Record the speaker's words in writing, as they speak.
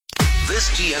This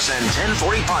TSN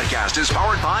 1040 podcast is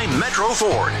powered by Metro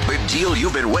Ford. The deal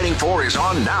you've been waiting for is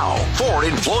on now. Ford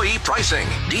employee pricing.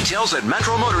 Details at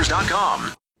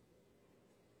metromotors.com.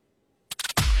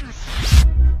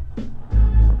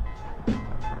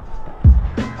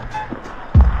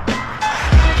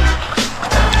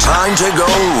 Time to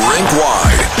go Rink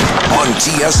Wide on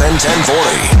TSN 1040.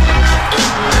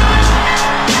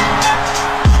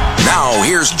 Now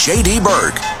here's JD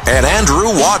Burke and Andrew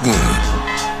Wadden.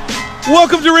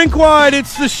 Welcome to Rink Wide.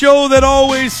 It's the show that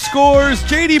always scores.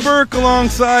 JD Burke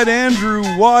alongside Andrew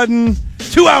Wadden.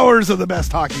 2 hours of the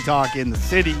best hockey talk in the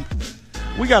city.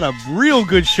 We got a real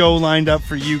good show lined up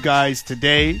for you guys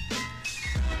today.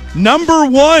 Number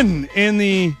one in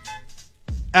the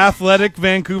Athletic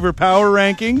Vancouver Power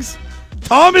Rankings,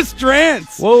 Thomas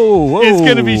Drance. Whoa. Is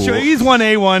going to be show. He's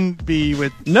 1A, 1B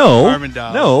with Armin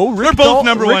Dahl. No, they're both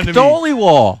number one to me.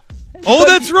 Dollywall. Oh,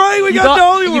 that's right. We got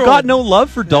Dolly World. You got no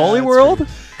love for Dolly World? True.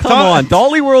 Come on.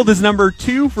 Dolly World is number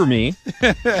 2 for me.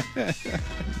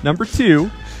 Number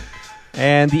 2.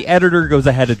 And the editor goes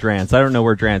ahead of Drance. I don't know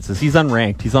where Drance is. He's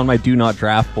unranked. He's on my do not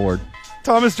draft board.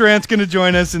 Thomas Drance going to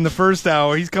join us in the first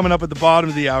hour. He's coming up at the bottom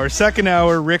of the hour. Second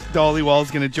hour, Rick Dollywall is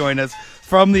going to join us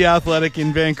from the Athletic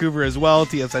in Vancouver as well.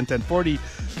 TSN 1040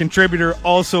 contributor.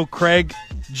 Also, Craig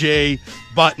J.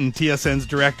 Button, TSN's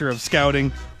director of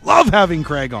scouting. Love having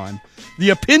Craig on. The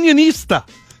Opinionista.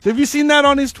 Have you seen that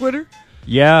on his Twitter?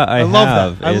 Yeah, I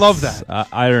love that. I love that.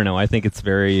 I don't know. I think it's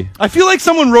very... I feel like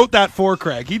someone wrote that for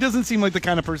Craig. He doesn't seem like the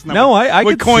kind of person that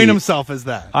would coin himself as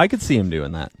that. I could see him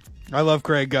doing that. I love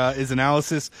Craig, his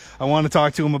analysis. I want to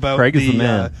talk to him about Craig is the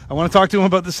man. I want to talk to him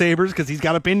about the Sabres because he's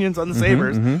got opinions on the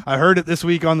Sabres. I heard it this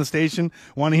week on the station.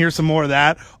 Want to hear some more of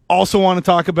that. Also want to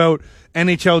talk about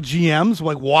NHL GMs,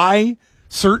 like why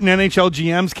certain NHL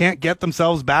GMs can't get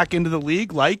themselves back into the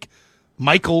league, like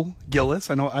Michael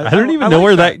Gillis. I don't even know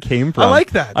where that came from. I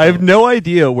like that. I have no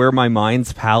idea where my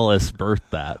mind's palace birthed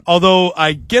that. Although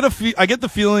I get the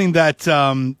feeling that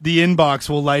the inbox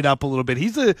will light up a little bit.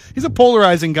 He's a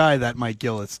polarizing guy, that Mike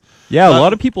Gillis. Yeah, a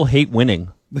lot of people hate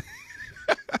winning.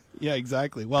 Yeah,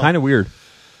 exactly. Well, kind of weird.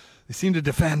 They seem to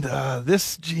defend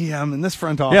this GM and this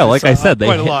front office. Yeah, like I said,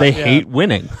 they hate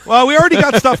winning. Well, we already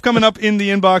got stuff coming up in the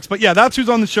inbox, but yeah, that's who's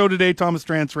on the show today. Thomas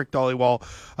Drance, Rick Dollywall,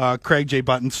 Craig J.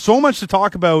 Button. So much to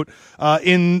talk about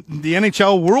in the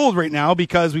NHL world right now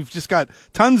because we've just got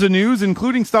tons of news,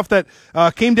 including stuff that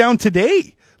came down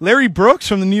today. Larry Brooks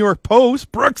from the New York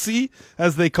Post, Brooksy,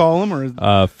 as they call him,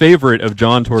 or favorite of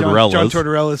John Tortorella's. John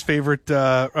Tortorella's favorite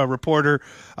reporter,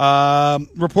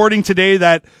 reporting today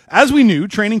that, as we knew,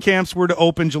 training camps were to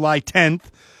open July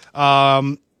 10th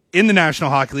in the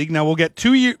National Hockey League. Now we'll get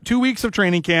 2 weeks of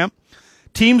training camp.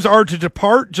 Teams are to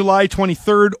depart July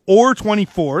 23rd or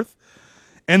 24th.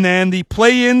 And then the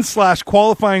play-in /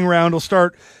 qualifying round will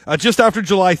start just after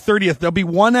July 30th. There'll be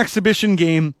one exhibition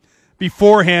game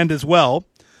beforehand as well.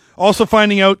 Also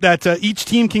finding out that each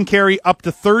team can carry up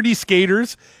to 30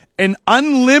 skaters, an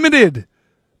unlimited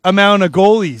amount of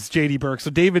goalies, JD Burke.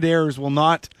 So David Ayres will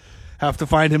not have to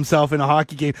find himself in a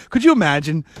hockey game. Could you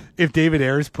imagine if David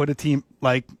Ayres put a team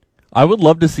like... I would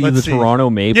love to see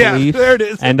Toronto Maple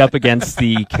Leafs end up against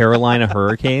the Carolina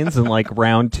Hurricanes in like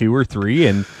round 2 or 3,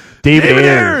 and David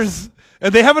Ayres.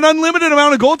 And they have an unlimited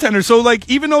amount of goaltenders. So like,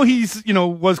 even though he's,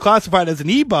 was classified as an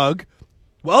E-bug,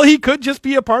 well, he could just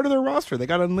be a part of their roster. They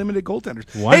got unlimited goaltenders.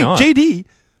 Why not? JD,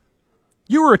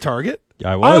 you were a target.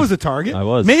 I was. I was a target. I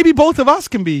was. Maybe both of us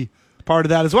can be part of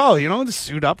that as well, to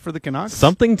suit up for the Canucks.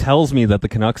 Something tells me that the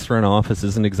Canucks front office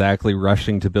isn't exactly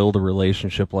rushing to build a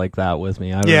relationship like that with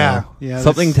me. I don't know. Yeah,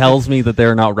 something tells me that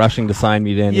they're not rushing to sign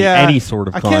me to any sort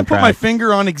of contract. I can't put my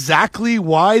finger on exactly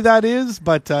why that is,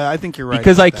 but I think you're right.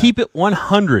 Because I keep it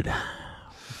 100.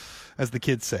 As the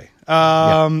kids say.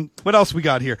 What else we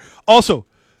got here? Also,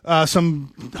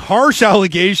 some harsh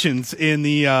allegations in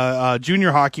the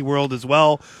junior hockey world as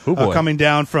well, coming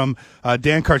down from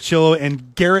Dan Carcillo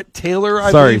and Garrett Taylor.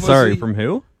 Sorry, from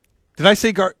who? Did I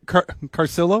say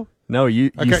Carcillo? No,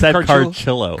 you said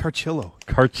Carcillo.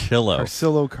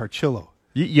 Carcillo.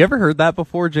 You ever heard that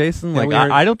before, Jason? Like,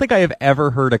 I don't think I have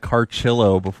ever heard a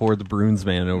Carcillo before the Bruins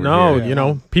man over here.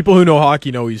 No, people who know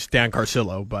hockey know he's Dan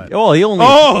Carcillo, but... Well, he only...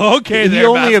 Oh, okay, He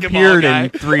only appeared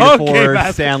in 3 to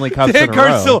 4 Stanley Cups in a row. Dan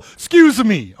Carcillo, excuse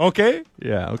me, okay?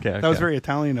 Yeah, okay. That was very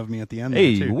Italian of me at the end.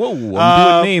 Hey, there, too. Whoa,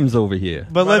 I'm doing names over here.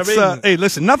 But let's... hey,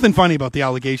 listen, nothing funny about the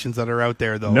allegations that are out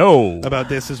there, though. No. About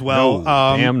this as well.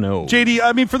 No, damn no.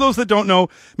 JD, for those that don't know,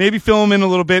 maybe fill them in a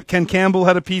little bit. Ken Campbell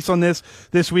had a piece on this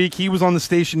week. He was on the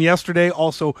station yesterday.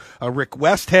 Also, Rick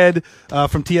Westhead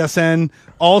from TSN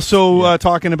also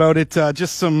talking about it.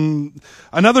 Just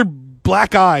another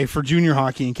black eye for junior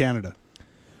hockey in Canada.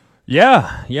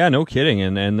 Yeah, no kidding.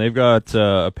 And they've got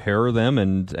a pair of them,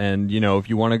 and if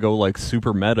you want to go like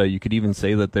super meta, you could even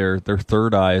say that their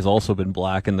third eye has also been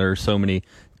black, and there are so many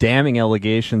damning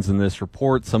allegations in this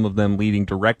report, some of them leading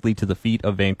directly to the feet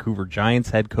of Vancouver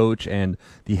Giants head coach and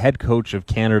the head coach of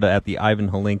Canada at the Ivan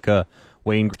Holinka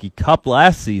Wayne Gretzky Cup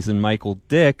last season, Michael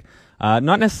Dick,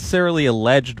 not necessarily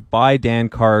alleged by Dan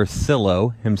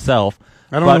Carcillo himself.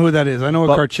 I don't know who that is. I know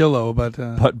a Carcillo,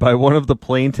 but by one of the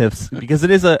plaintiffs, because it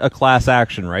is a class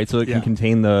action, right? So it can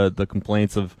contain the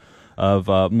complaints of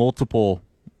multiple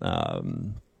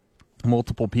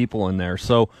people in there.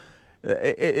 So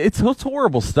it's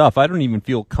horrible stuff. I don't even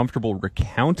feel comfortable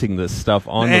recounting this stuff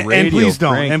on the radio. And please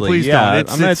don't. Frankly. And please don't.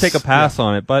 I'm going to take a pass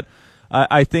on it, but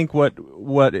I think what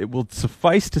it will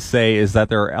suffice to say is that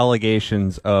there are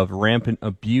allegations of rampant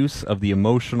abuse of the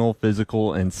emotional,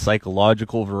 physical, and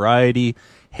psychological variety,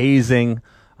 hazing,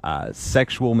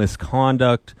 sexual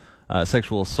misconduct,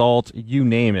 sexual assault, you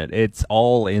name it. It's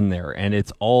all in there, and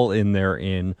it's all in there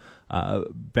in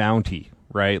Bounty,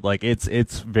 right? Like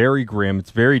it's very grim.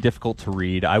 It's very difficult to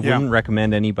read. I wouldn't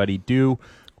recommend anybody do.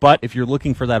 But if you're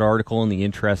looking for that article in the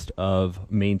interest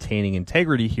of maintaining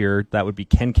integrity here, that would be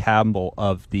Ken Campbell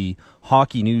of the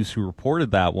Hockey News who reported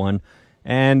that one.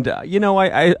 And,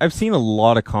 I've seen a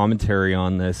lot of commentary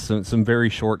on this, some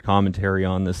very short commentary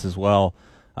on this as well.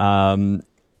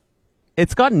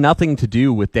 It's got nothing to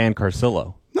do with Dan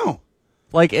Carcillo. No.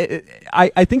 Like,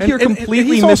 I think you're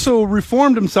completely... He's also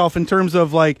reformed himself in terms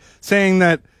of, like, saying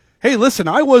that, hey, listen,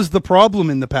 I was the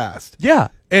problem in the past. Yeah.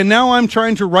 And now I'm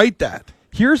trying to right that.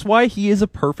 Here's why he is a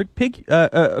perfect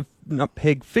figurehead.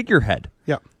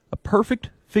 Yeah. A perfect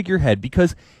figurehead,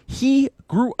 because he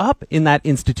grew up in that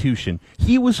institution.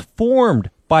 He was formed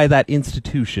by that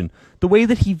institution. The way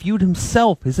that he viewed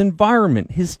himself, his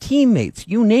environment, his teammates,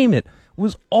 you name it,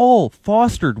 was all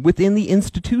fostered within the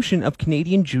institution of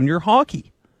Canadian junior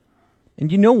hockey. And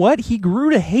you know what? He grew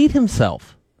to hate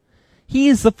himself. He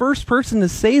is the first person to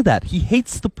say that. He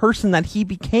hates the person that he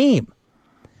became.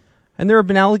 And there have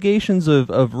been allegations of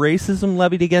racism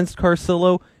levied against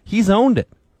Carcillo. He's owned it.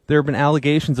 There have been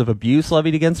allegations of abuse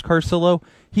levied against Carcillo.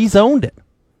 He's owned it.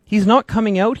 He's not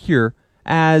coming out here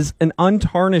as an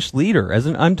untarnished leader, as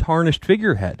an untarnished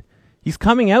figurehead. He's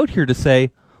coming out here to say,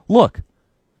 look,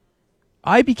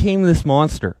 I became this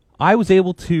monster. I was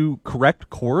able to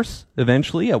correct course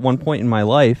eventually at one point in my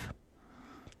life.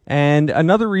 And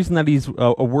another reason that he's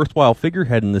a worthwhile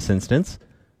figurehead in this instance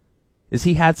is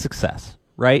he had success.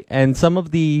 Right? And some of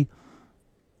the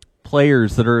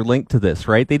players that are linked to this,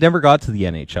 right, they never got to the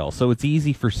NHL. So it's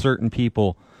easy for certain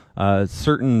people,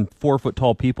 certain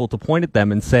 4-foot-tall people to point at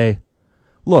them and say,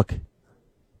 look,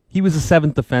 he was a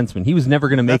seventh defenseman. He was never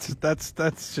going to make it. That's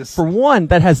just... For one,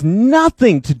 that has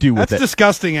nothing to do with it. That's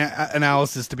disgusting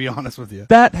analysis, to be honest with you.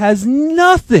 That has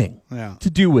nothing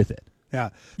to do with it. Yeah.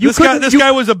 This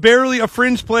guy was barely a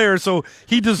fringe player, so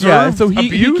he deserved he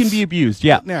can be abused.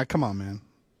 Yeah. Yeah, come on, man.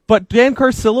 But Dan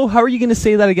Carcillo, how are you going to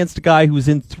say that against a guy who's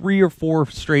in 3 or 4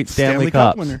 straight Stanley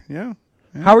Cups? Winner. Yeah.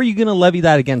 How are you going to levy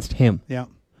that against him? Yeah.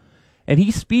 And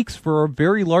he speaks for a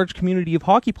very large community of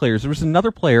hockey players. There was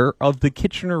another player of the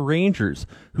Kitchener Rangers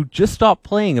who just stopped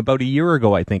playing about a year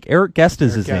ago, I think. Eric Guest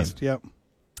is his name. Yep.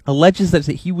 Alleges that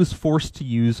he was forced to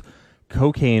use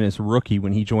cocaine as a rookie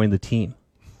when he joined the team.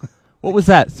 What was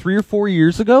that, 3 or 4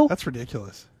 years ago? That's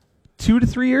ridiculous. 2 to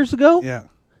 3 years ago? Yeah.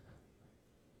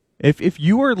 If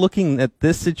you are looking at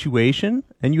this situation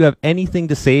and you have anything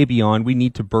to say beyond we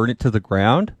need to burn it to the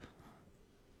ground,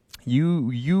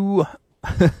 you're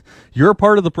a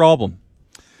part of the problem.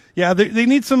 Yeah, they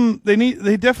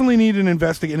definitely need an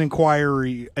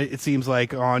inquiry, it seems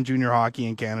like, on junior hockey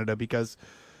in Canada, because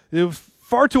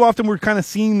far too often we're kind of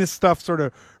seeing this stuff sort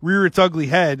of rear its ugly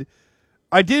head.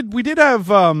 We did have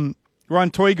Ron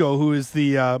Toigo, who is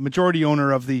the majority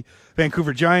owner of the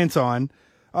Vancouver Giants, on.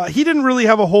 He didn't really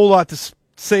have a whole lot to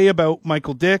say about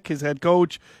Michael Dick, his head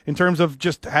coach, in terms of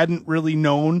just hadn't really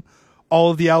known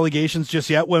all of the allegations just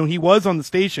yet. When he was on the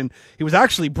station, he was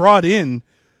actually brought in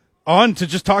on to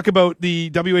just talk about the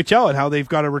WHL and how they've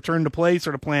got a return to play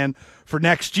sort of plan for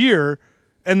next year.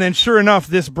 And then sure enough,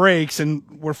 this breaks and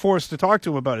we're forced to talk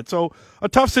to him about it. So a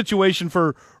tough situation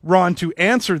for Ron to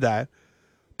answer that.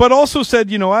 But also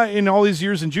said, in all his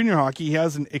years in junior hockey, he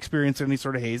hasn't experienced any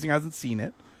sort of hazing, hasn't seen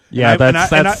it. Yeah,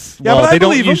 they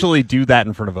don't usually do that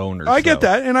in front of owners. I get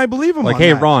that, and I believe him. Like,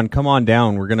 hey, Ron, come on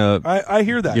down. We're gonna. I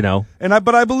hear that.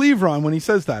 But I believe Ron when he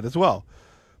says that as well.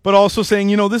 But also saying,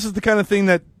 this is the kind of thing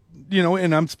that,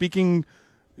 and I'm speaking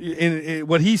in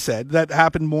what he said, that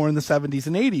happened more in the 70s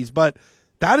and 80s. But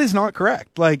that is not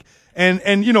correct. Like, and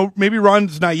maybe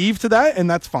Ron's naive to that, and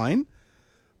that's fine.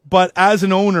 But as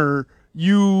an owner,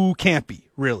 you can't be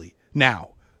really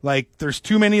now. Like, there's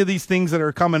too many of these things that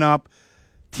are coming up.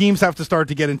 Teams have to start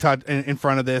to get in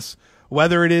front of this,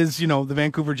 whether it is, the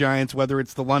Vancouver Giants, whether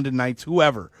it's the London Knights,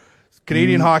 whoever.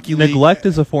 Canadian Hockey League. Neglect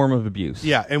is a form of abuse.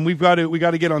 Yeah, and we got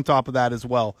to get on top of that as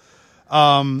well.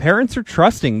 Parents are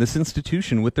trusting this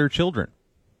institution with their children.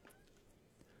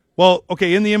 Well,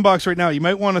 okay, in the inbox right now, you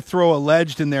might want to throw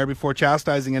alleged in there before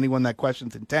chastising anyone that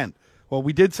questions intent. Well,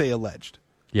 we did say alleged.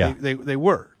 Yeah. They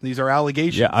were. These are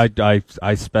allegations. Yeah,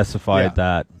 I specified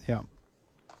that Yeah.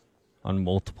 on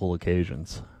multiple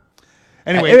occasions.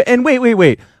 Anyway. And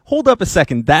wait. Hold up a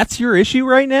second. That's your issue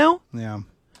right now? Yeah.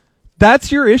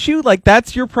 That's your issue? Like,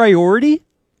 that's your priority?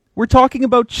 We're talking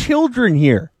about children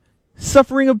here.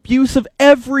 Suffering abuse of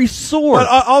every sort.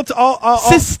 I'll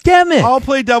Systemic. I'll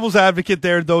play devil's advocate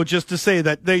there, though, just to say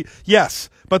that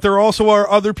but there also are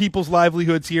other people's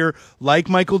livelihoods here, like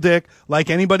Michael Dick, like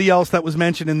anybody else that was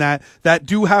mentioned in that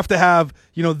do have to have,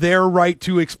 their right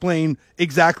to explain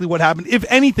exactly what happened, if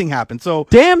anything happened. So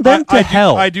damn them to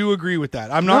hell. I do agree with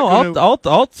that. I'm not.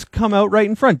 I'll come out right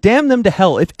in front. Damn them to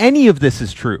hell if any of this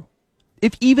is true.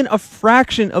 If even a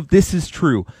fraction of this is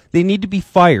true, they need to be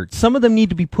fired. Some of them need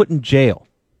to be put in jail.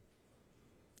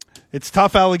 It's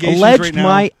tough allegations Alleged right now.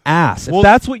 My ass. If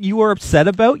that's what you are upset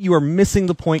about, you are missing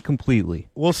the point completely.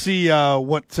 We'll see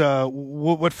what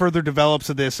further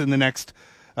develops of this in the next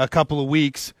couple of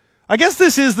weeks. I guess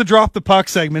this is the drop the puck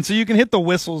segment, so you can hit the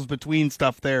whistles between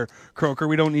stuff there, Croker.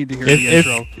 We don't need to hear the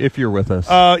intro. If you're with us.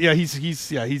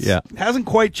 He hasn't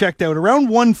quite checked out. Around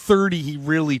 1:30 he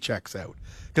really checks out.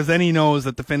 Because then he knows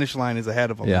that the finish line is ahead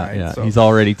of him. Yeah, right? yeah. So, He's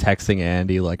already texting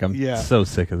Andy like, I'm so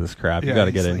sick of this crap. You got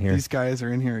to get in here. These guys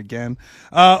are in here again.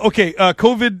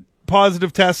 COVID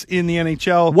positive tests in the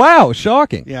NHL. Wow,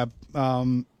 shocking. Yeah.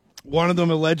 One of them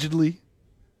allegedly,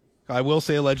 I will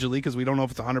say allegedly because we don't know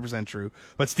if it's 100% true,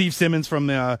 but Steve Simmons from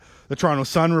the Toronto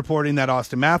Sun reporting that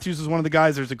Austin Matthews is one of the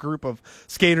guys. There's a group of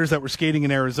skaters that were skating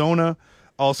in Arizona.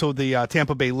 Also, the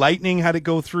Tampa Bay Lightning had it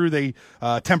go through. They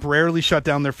temporarily shut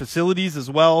down their facilities as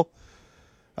well.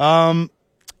 The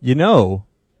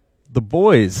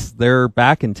boys, they're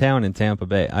back in town in Tampa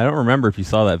Bay. I don't remember if you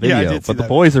saw that video, but the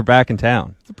boys are back in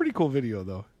town. It's a pretty cool video,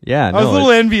 though. Yeah, I was a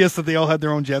little envious that they all had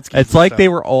their own jet skis. It's like they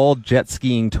were all jet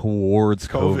skiing towards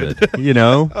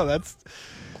COVID. Oh,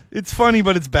 it's funny,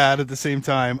 but it's bad at the same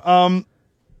time. And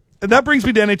that brings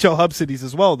me to NHL hub cities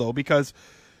as well, though, because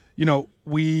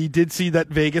we did see that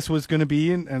Vegas was going to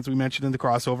be, and as we mentioned in the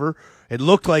crossover, it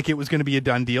looked like it was going to be a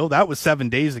done deal. That was 7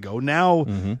 days ago. Now,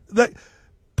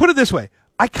 put it this way,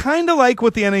 I kind of like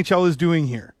what the NHL is doing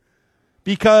here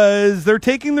because they're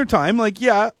taking their time. Like,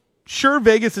 yeah, sure,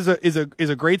 Vegas is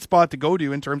a great spot to go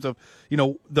to in terms of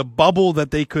the bubble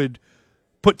that they could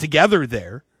put together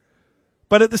there,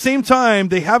 but at the same time,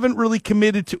 they haven't really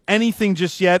committed to anything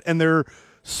just yet, and they're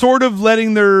sort of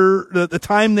letting the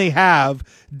time they have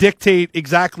dictate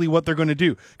exactly what they're going to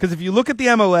do. Because if you look at the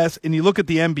MLS and you look at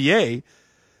the NBA,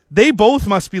 they both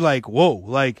must be like, whoa,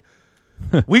 like,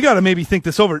 we got to maybe think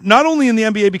this over. Not only in the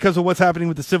NBA because of what's happening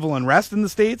with the civil unrest in the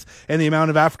States and the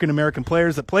amount of African-American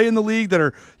players that play in the league that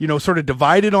are, sort of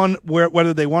divided on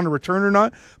whether they want to return or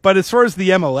not. But as far as the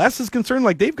MLS is concerned,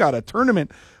 like, they've got a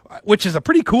tournament, which is a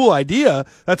pretty cool idea.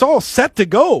 That's all set to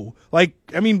go. Like,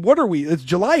 I mean, what are we? It's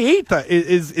July 8th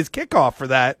is kickoff for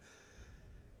that.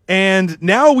 And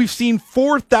now we've seen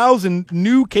 4,000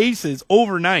 new cases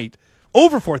overnight.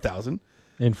 Over 4,000.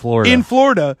 In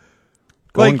Florida.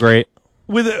 Going great.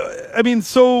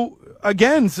 So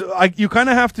again, you kind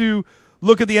of have to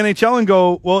look at the NHL and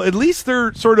go, well, at least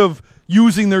they're sort of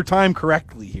using their time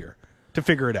correctly here to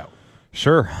figure it out.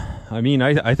 Sure. I mean,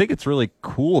 I think it's really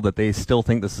cool that they still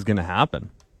think this is going to happen.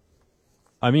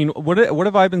 I mean, what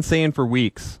have I been saying for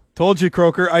weeks? Told you,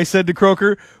 Croker. I said to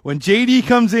Croker, when JD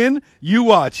comes in, you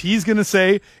watch. He's going to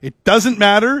say, it doesn't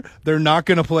matter. They're not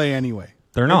going to play anyway.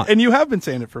 They're not. And you have been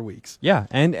saying it for weeks. Yeah.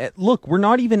 And look, we're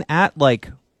not even at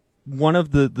like one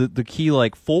of the key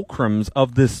like fulcrums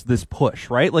of this push,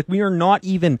 right? Like we are not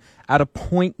even at a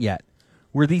point yet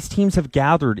where these teams have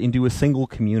gathered into a single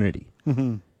community.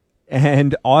 Mm-hmm.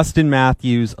 And Austin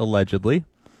Matthews, allegedly,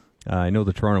 I know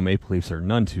the Toronto Maple Leafs are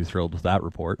none too thrilled with that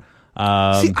report.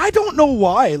 See, I don't know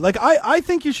why. Like, I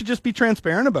think you should just be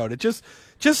transparent about it. Just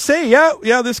say,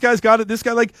 yeah, this guy's got it. This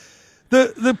guy, like,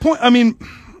 the point, I mean,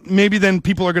 maybe then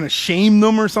people are going to shame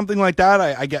them or something like that.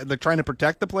 I get they're trying to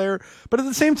protect the player. But at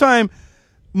the same time,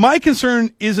 my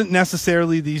concern isn't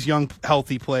necessarily these young,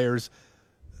 healthy players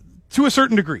to a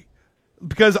certain degree.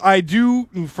 Because I do,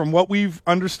 from what we've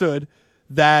understood,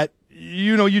 that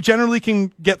you generally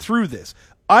can get through this.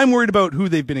 I'm worried about who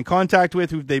they've been in contact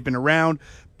with, who they've been around,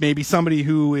 maybe somebody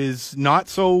who is not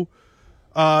so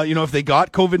if they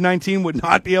got COVID-19, would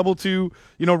not be able to,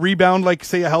 rebound like,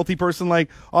 say, a healthy person like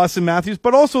Austin Matthews.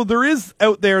 But also there is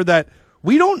out there that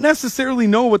we don't necessarily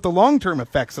know what the long-term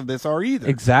effects of this are either.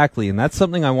 Exactly, and that's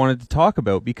something I wanted to talk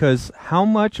about, because how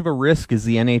much of a risk is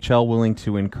the NHL willing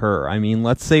to incur? I mean,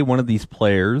 let's say one of these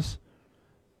players,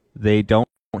 they don't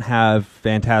have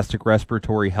fantastic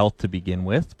respiratory health to begin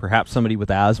with. Perhaps somebody with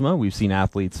asthma. We've seen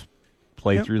athletes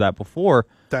play through that before.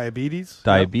 Diabetes.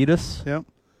 Yep.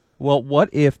 Well, what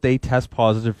if they test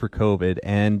positive for COVID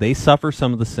and they suffer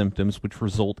some of the symptoms which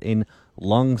result in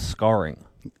lung scarring?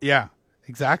 Yeah.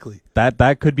 Exactly.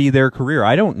 That could be their career.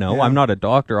 I don't know. Yeah. I'm not a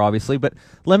doctor, obviously, but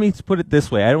let me put it this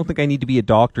way. I don't think I need to be a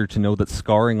doctor to know that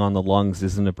scarring on the lungs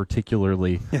isn't a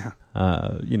particularly,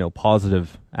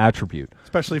 positive attribute.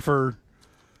 Especially for,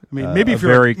 maybe if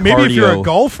you're a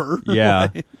golfer. Yeah.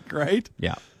 Right?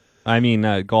 Yeah. I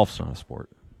mean, golf's not a sport.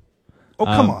 Oh,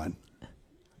 come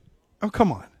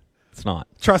on. It's not.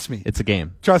 Trust me. It's a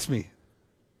game. Trust me.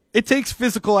 It takes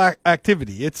physical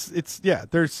activity. It's it's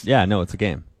a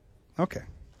game. Okay.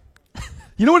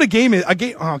 You know what a game is?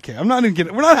 Okay, I'm not even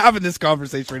getting. We're not having this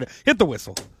conversation right now. Hit the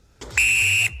whistle.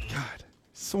 God,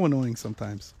 so annoying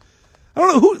sometimes. I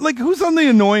don't know who's on the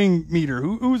annoying meter.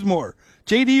 Who's more,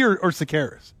 JD or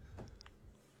Sekeres?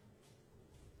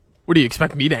 What do you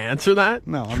expect me to answer that?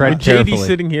 No, I'm Tread not. carefully. JD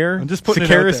sitting here. I'm just putting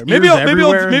Sekeres it out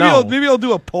there. Maybe I'll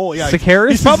do a poll. Yeah,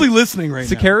 he's probably listening right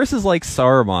now. Sekeres is like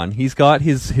Saruman. He's got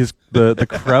the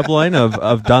crab line of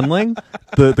Dunling,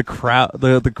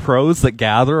 the crows that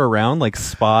gather around like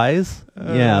spies.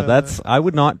 I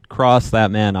would not cross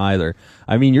that man either.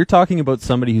 I mean, you're talking about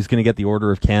somebody who's going to get the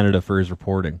Order of Canada for his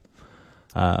reporting.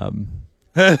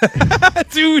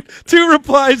 Two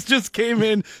replies just came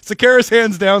in. Sekeres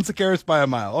hands down, Sekeres by a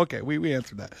mile. Okay, we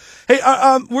answered that. Hey,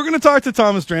 we're going to talk to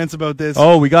Thomas Drance about this.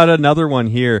 Oh, we got another one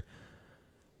here.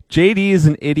 JD is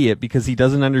an idiot because he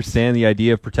doesn't understand the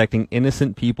idea of protecting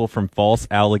innocent people from false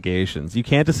allegations. You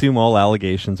can't assume all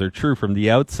allegations are true from the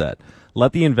outset.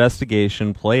 Let the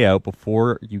investigation play out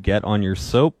before you get on your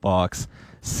soapbox.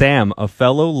 Sam, a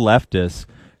fellow leftist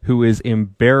who is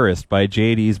embarrassed by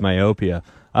JD's myopia.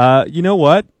 You know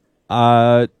what?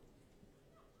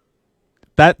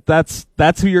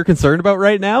 That's who you're concerned about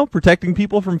right now? Protecting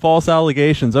people from false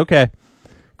allegations. Okay.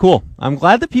 Cool. I'm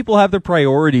glad that people have their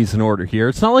priorities in order here.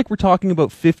 It's not like we're talking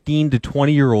about 15 to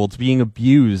 20-year-olds being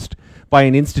abused by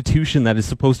an institution that is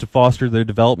supposed to foster their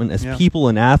development as people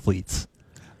and athletes.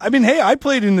 I mean, hey, I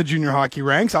played in the junior hockey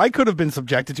ranks. I could have been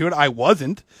subjected to it. I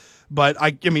wasn't. But,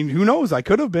 I mean, who knows? I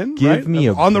could have been. Give me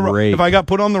a break. If I got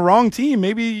put on the wrong team,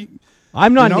 maybe...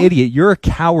 I'm not an idiot. You're a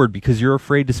coward because you're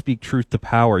afraid to speak truth to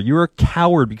power. You're a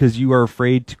coward because you are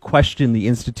afraid to question the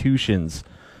institutions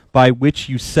by which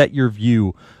you set your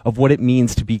view of what it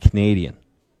means to be Canadian.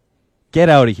 Get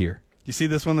out of here. You see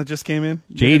this one that just came in?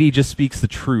 JD just speaks the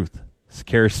truth.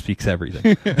 Sekeres speaks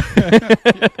everything.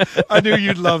 I knew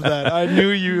you'd love that. I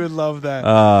knew you would love that.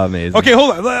 Amazing. Okay,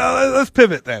 hold on. Let's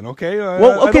pivot then, okay? I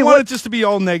don't want it just to be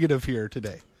all negative here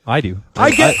today. I do.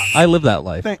 I live that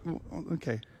life.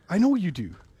 Okay. I know you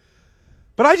do.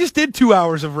 But I just did 2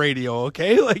 hours of radio,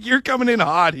 okay? Like, you're coming in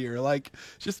hot here. Like,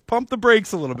 just pump the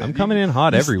brakes a little bit. I'm coming in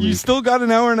hot every week. You still got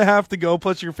an hour and a half to go,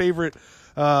 plus your favorite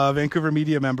Vancouver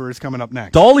media member is coming up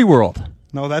next. Dolly World.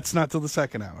 No, that's not till the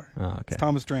second hour. Oh, okay. It's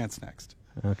Thomas Drance next.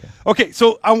 Okay,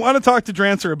 so I want to talk to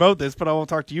Drancer about this, but I will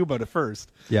talk to you about it first.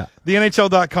 Yeah. The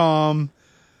NHL.com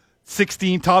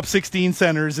 16 top 16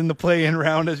 centers in the play-in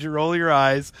round as you roll your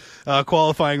eyes,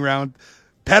 qualifying round.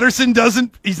 Pettersson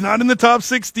he's not in the top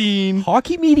 16.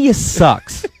 Hockey media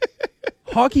sucks.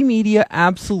 Hockey media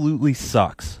absolutely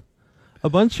sucks. A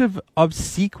bunch of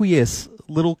obsequious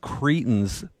little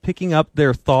cretins picking up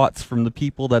their thoughts from the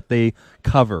people that they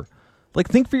cover. Like,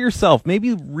 think for yourself.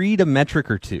 Maybe read a metric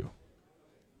or two.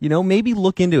 Maybe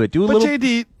look into it. But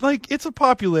JD, it's a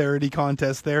popularity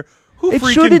contest there. It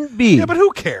shouldn't be. Yeah, but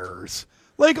who cares?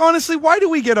 Like, honestly, why do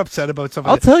we get upset about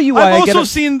something? I'll tell you why. I've also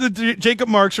seen the Jacob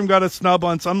Markstrom got a snub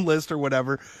on some list or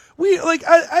whatever. We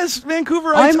as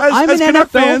Vancouver, as Canuck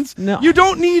fans, you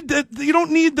don't need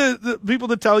the people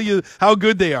to tell you how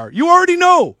good they are. You already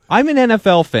know. I'm an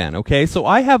NFL fan, okay? So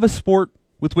I have a sport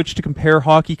with which to compare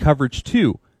hockey coverage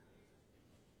to.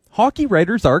 Hockey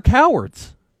writers are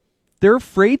cowards. They're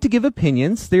afraid to give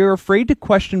opinions. They're afraid to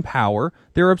question power.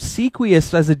 They're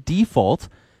obsequious as a default.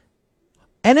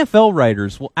 NFL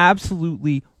writers will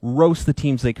absolutely roast the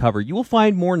teams they cover. You will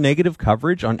find more negative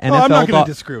coverage on NFL. I'm not going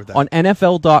to disagree with that. On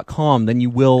NFL.com than you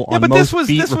will on most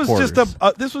beat reporters.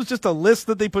 This was just a list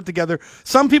that they put together.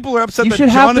 Some people are upset You that should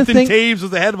have to Jonathan think- Taves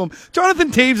was ahead of him.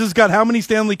 Jonathan Taves has got how many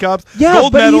Stanley Cups? Yeah,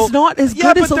 Gold but medal. he's not as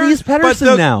good as Elias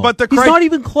Pettersson now. But he's not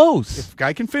even close.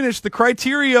 Guy can finish. The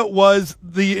criteria was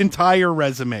the entire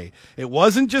resume. It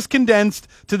wasn't just condensed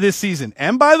to this season.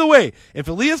 And by the way, if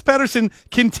Elias Pettersson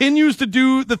continues to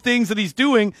do the things that he's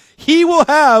doing, he will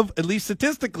have, at least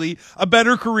statistically, a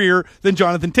better career than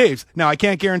Jonathan Taves. Now, I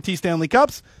can't guarantee Stanley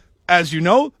Cups. As you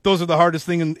know, those are the hardest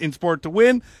thing in sport to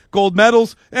win. Gold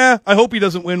medals, I hope he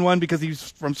doesn't win one because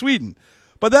he's from Sweden.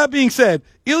 But that being said,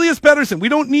 Elias Pettersson, we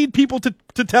don't need people to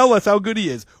tell us how good he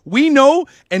is. We know,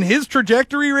 and his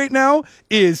trajectory right now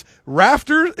is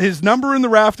his number in the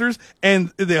rafters,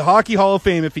 and the Hockey Hall of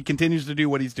Fame if he continues to do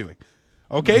what he's doing.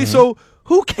 Okay, so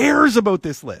who cares about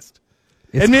this list?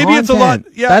 It's and maybe content. it's a lot.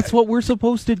 Yeah, that's what we're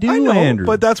supposed to do, I know, Andrew.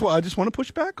 but that's why I just want to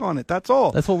push back on it. That's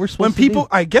all. That's what we're supposed to do.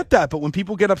 I get that, but when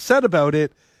people get upset about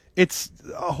it, it's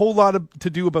a whole lot to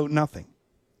do about nothing.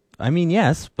 I mean,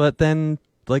 yes, but then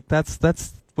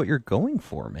that's what you're going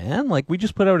for, man. Like, we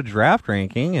just put out a draft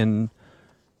ranking, and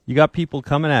you got people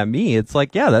coming at me. It's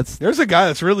like, there's a guy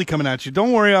that's really coming at you.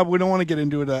 Don't worry, we don't want to get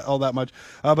into it all that much.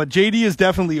 But JD is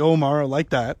definitely Omar. I like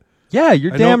that. Yeah,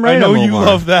 you're damn right. I know I'm you Omar.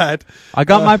 love that. I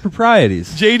got my proprieties.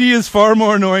 JD is far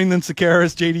more annoying than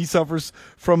Sakaris. JD suffers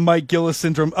from Mike Gillis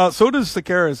syndrome. So does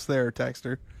Sakaris there,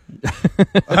 Texter.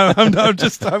 I'm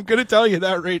going to tell you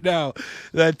that right now,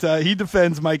 that he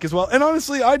defends Mike as well. And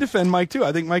honestly, I defend Mike too.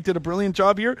 I think Mike did a brilliant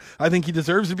job here. I think he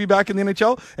deserves to be back in the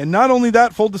NHL. And not only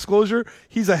that, full disclosure,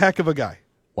 he's a heck of a guy.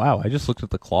 Wow, I just looked at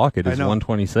the clock. It is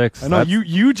 1:26. I know.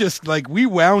 You just, we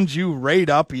wound you right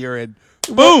up here and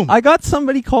boom! I got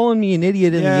somebody calling me an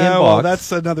idiot in the inbox. Well,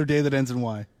 that's another day that ends in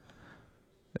Y.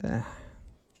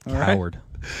 Coward. Right.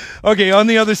 Okay, on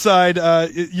the other side,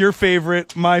 your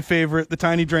favorite, my favorite, the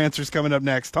Tiny Drancer's coming up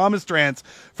next. Thomas Drance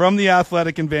from The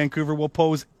Athletic in Vancouver will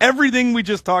pose everything we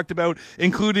just talked about,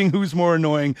 including who's more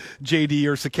annoying, JD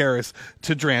or Sakaris,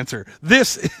 to Drancer.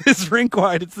 This is Rink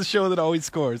Wide. It's the show that always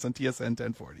scores on TSN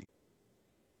 1040.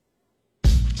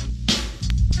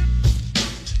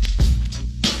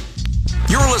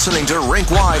 You're listening to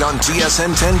Rink Wide on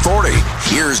TSN 1040.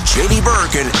 Here's JD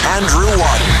Burke and Andrew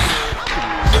Wadden.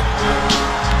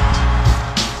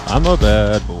 I'm a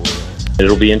bad boy.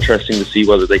 It'll be interesting to see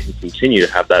whether they can continue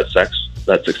to have that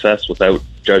success without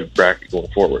Judge Brackett going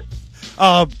forward.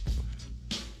 Can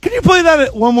you play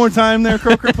that one more time there,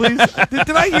 Croker, please? did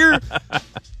I hear?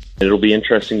 It'll be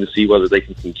interesting to see whether they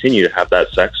can continue to have that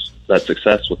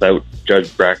success without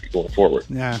Judge Brackett going forward.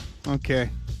 Yeah, okay.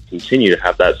 Continue to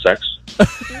have that sex.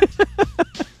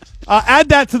 Add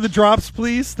that to the drops,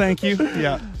 please. Thank you.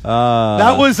 Yeah.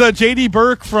 That was JD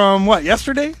Burke from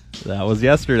yesterday? That was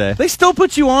yesterday. They still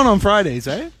put you on Fridays,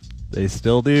 eh? They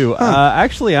still do.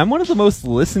 Actually, I'm one of the most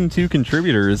listened to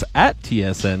contributors at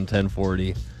TSN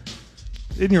 1040.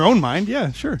 In your own mind,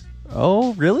 yeah, sure.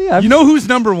 Oh, really? You know who's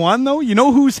number one, though? You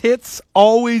know whose hits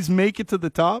always make it to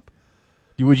the top?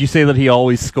 Would you say that he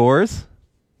always scores?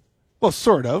 Well,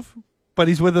 sort of. But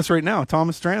he's with us right now.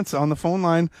 Thomas Drance on the phone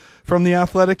line from The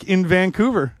Athletic in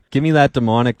Vancouver. Give me that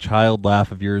demonic child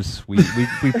laugh of yours. We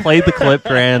played the clip,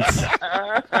 Drance.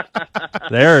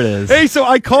 There it is. Hey, so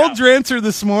I called Drancer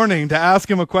this morning to ask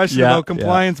him a question about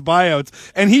compliance buyouts,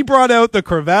 and he brought out the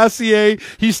Crevassier.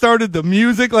 He started the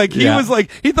music.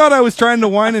 He thought I was trying to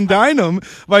wine and dine him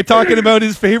by talking about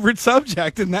his favorite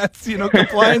subject, and that's,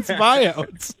 compliance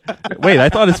buyouts. Wait, I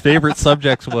thought his favorite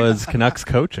subject was Canucks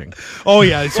coaching. Oh,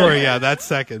 yeah. Sorry. Yeah, that's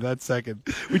second.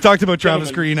 We talked about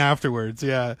Travis Green afterwards.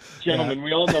 Yeah. Gentlemen,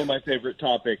 we all know my favorite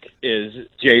topic is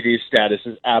JD's status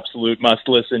as absolute must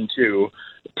listen to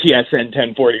TSN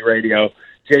 1040 radio.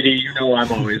 JD, you know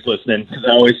I'm always listening because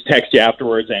I always text you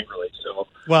afterwards angrily. So,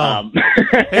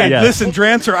 Listen,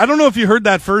 Drancer, I don't know if you heard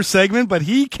that first segment, but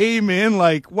he came in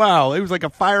wow, it was like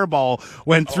a fireball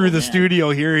went through the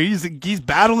studio here. He's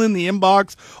battling the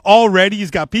inbox already. He's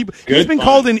got people. He's been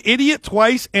called an idiot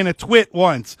twice and a twit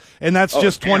once, and that's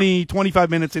just 25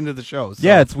 minutes into the show. So.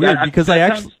 Yeah, it's weird because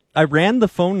I ran the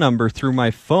phone number through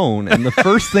my phone, and the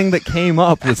first thing that came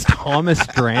up was Thomas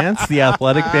Drance, The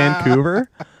Athletic Vancouver.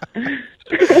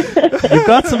 You've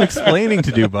got some explaining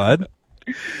to do, bud.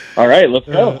 All right, let's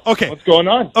go. Okay. What's going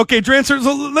on? Okay, Drancer,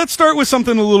 so let's start with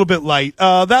something a little bit light.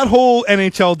 That whole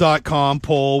NHL.com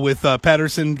poll with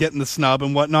Pettersson getting the snub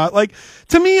and whatnot, like,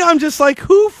 to me, I'm just like,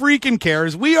 who freaking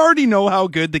cares? We already know how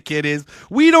good the kid is.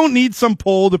 We don't need some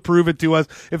poll to prove it to us.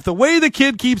 If the way the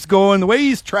kid keeps going, the way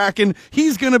he's tracking,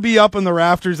 he's going to be up in the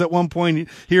rafters at one point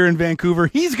here in Vancouver.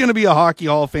 He's going to be a Hockey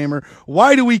Hall of Famer.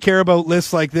 Why do we care about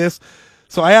lists like this?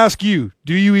 So I ask you,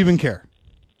 do you even care?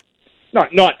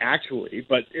 Not actually,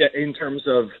 but in terms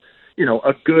of,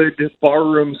 a good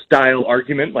barroom style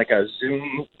argument, like a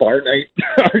Zoom bar night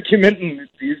argument in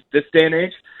this day and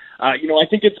age, I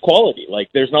think it's quality. Like,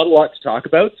 there's not a lot to talk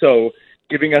about, so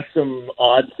giving us some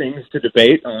odd things to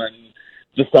debate on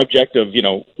the subject of,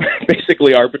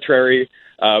 basically arbitrary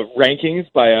rankings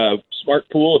by a smart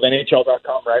pool of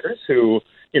NHL.com writers who,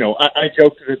 I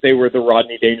joked that they were the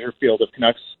Rodney Dangerfield of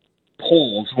Canucks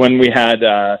polls when we had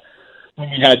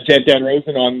Dan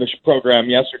Rosen on the program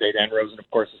yesterday. Dan Rosen, of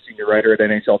course, a senior writer at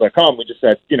NHL.com. We just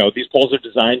said, these polls are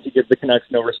designed to give the Canucks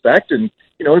no respect. And,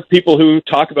 as people who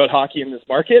talk about hockey in this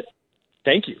market,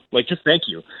 thank you. Just thank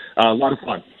you. A lot of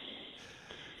fun.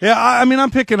 Yeah, I mean,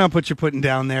 I'm picking up what you're putting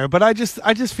down there, but I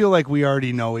just feel like we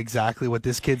already know exactly what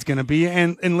this kid's going to be.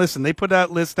 And listen, they put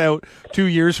that list out 2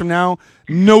 years from now.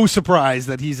 No surprise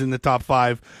that he's in the top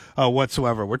 5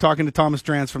 whatsoever. We're talking to Thomas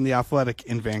Drance from The Athletic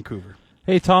in Vancouver.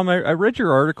 Hey, Tom, I read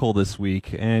your article this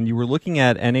week, and you were looking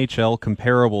at NHL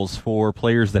comparables for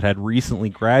players that had recently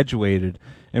graduated.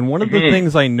 And one of the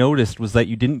things I noticed was that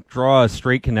you didn't draw a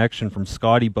straight connection from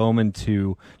Scotty Bowman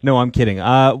to... No, I'm kidding.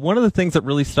 One of the things that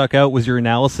really stuck out was your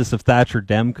analysis of Thatcher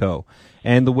Demko.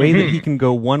 And the way that he can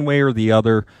go one way or the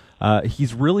other,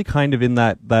 he's really kind of in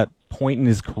that point in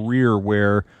his career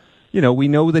where, we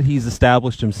know that he's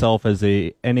established himself as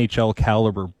a NHL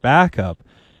caliber backup.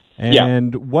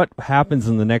 And what happens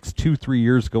in the next 2-3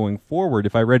 years going forward,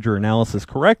 if I read your analysis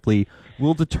correctly,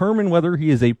 will determine whether he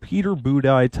is a Peter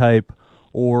Budaj type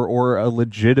or a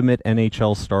legitimate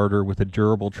NHL starter with a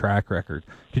durable track record.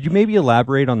 Could you maybe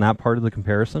elaborate on that part of the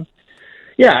comparison?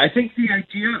 Yeah, I think the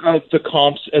idea of the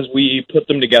comps as we put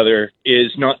them together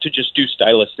is not to just do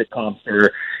stylistic comps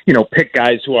or, pick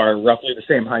guys who are roughly the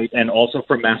same height and also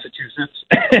from Massachusetts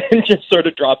and just sort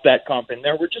of drop that comp in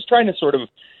there. We're just trying to sort of,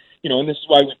 and this is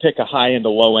why we pick a high and a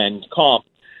low end comp,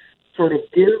 sort of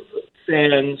give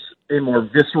fans a more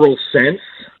visceral sense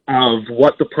of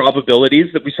what the probabilities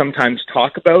that we sometimes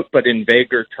talk about, but in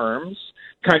vaguer terms,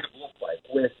 kind of look like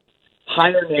with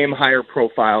higher name, higher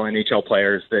profile NHL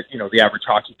players that, the average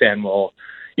hockey fan will,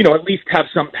 at least have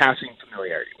some passing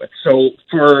familiarity with. So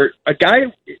for a guy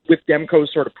with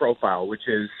Demko's sort of profile, which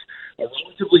is a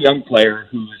relatively young player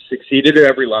who's succeeded at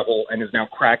every level and has now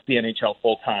cracked the NHL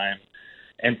full time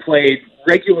and played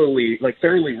regularly,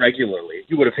 fairly regularly,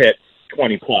 he would have hit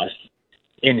 20 plus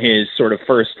in his sort of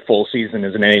first full season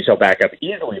as an NHL backup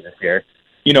easily this year.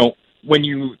 When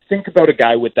you think about a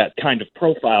guy with that kind of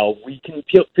profile, we can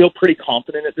feel pretty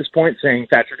confident at this point saying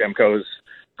Thatcher Demko is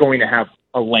going to have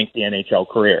a lengthy NHL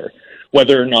career.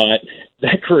 Whether or not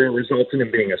that career results in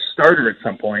him being a starter at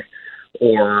some point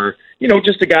or,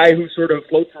 just a guy who sort of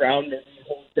floats around and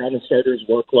holds down a starter's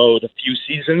workload a few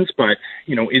seasons, but,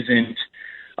 isn't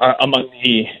among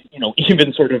the,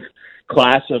 even sort of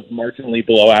class of marginally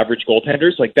below average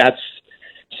goaltenders, that's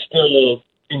still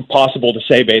impossible to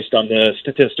say based on the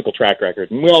statistical track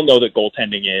record. And we all know that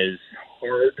goaltending is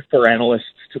hard for analysts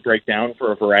to break down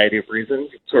for a variety of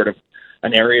reasons. It's sort of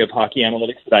an area of hockey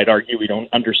analytics that I'd argue we don't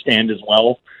understand as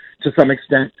well to some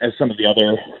extent as some of the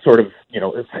other sort of,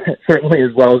 certainly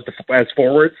as well as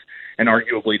forwards and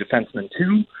arguably defensemen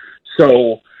too.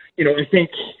 So, I think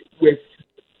with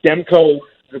Demko,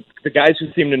 the guys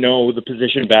who seem to know the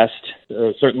position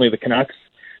best, certainly the Canucks,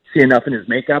 see enough in his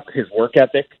makeup, his work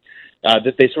ethic,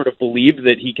 that they sort of believe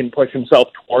that he can push himself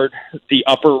toward the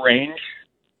upper range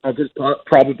of his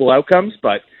probable outcomes.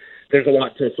 But there's a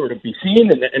lot to sort of be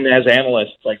seen. And as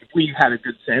analysts, if we had a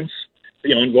good sense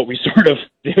beyond what we sort of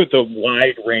do, the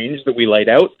wide range that we laid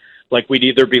out, we'd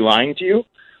either be lying to you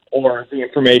or the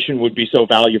information would be so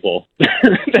valuable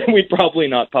that we'd probably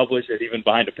not publish it even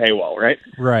behind a paywall, right?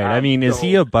 Right. I mean, is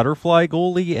he a butterfly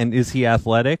goalie and is he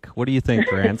athletic? What do you think,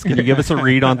 Grant? Can you give us a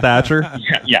read on Thatcher?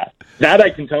 Yeah. That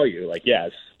I can tell you,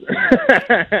 yes.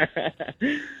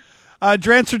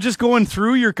 Drancer, just going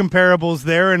through your comparables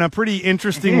there, and a pretty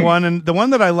interesting one, and the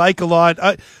one that I like a lot.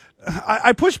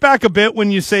 I push back a bit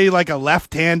when you say like a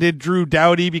left-handed Drew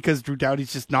Doughty, because Drew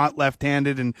Doughty's just not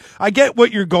left-handed, and I get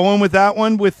what you're going with that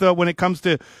one with when it comes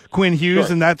to Quinn Hughes,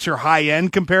 Sure. and that's your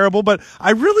high-end comparable. But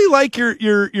I really like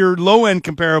your low-end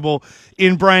comparable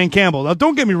in Brian Campbell. Now,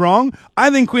 don't get me wrong, I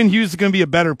think Quinn Hughes is going to be a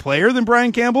better player than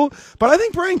Brian Campbell, but I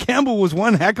think Brian Campbell was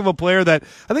one heck of a player that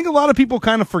I think a lot of people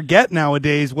kind of forget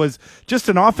nowadays was just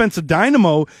an offensive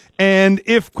dynamo. And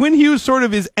if Quinn Hughes sort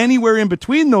of is anywhere in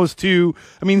between those two,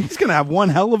 I mean, he's going to have one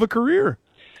hell of a career.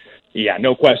 Yeah,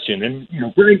 no question. And,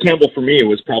 Brian Campbell for me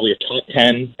was probably a top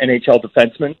 10 NHL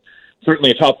defenseman,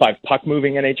 certainly a top 5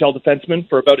 puck-moving NHL defenseman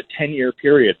for about a 10-year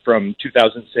period from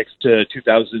 2006 to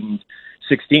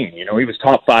 2016. He was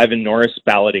top 5 in Norris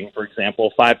balloting, for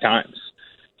example, 3 times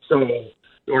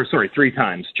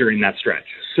during that stretch.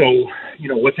 So,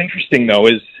 what's interesting, though,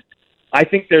 is I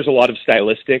think there's a lot of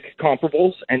stylistic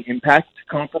comparables and impact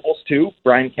comparables, too.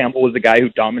 Brian Campbell was a guy who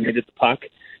dominated the puck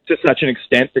to such an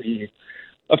extent that he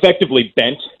effectively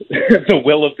bent the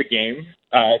will of the game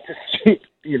to suit,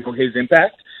 his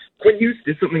impact. Quinn Hughes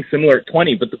did something similar at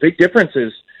 20, but the big difference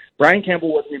is Brian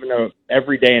Campbell wasn't even an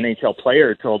everyday NHL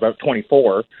player until about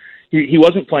 24. He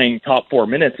wasn't playing top 4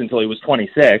 minutes until he was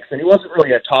 26, and he wasn't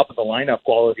really a top-of-the-lineup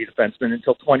quality defenseman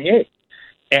until 28.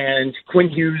 And Quinn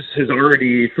Hughes has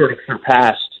already sort of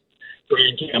surpassed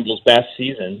Brian Campbell's best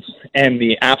seasons and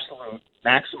the absolute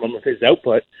maximum of his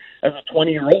output as a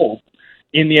 20-year-old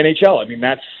in the NHL. I mean,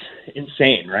 that's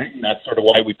insane, right? And that's sort of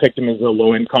why we picked him as a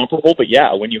low-end comparable. But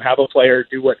yeah, when you have a player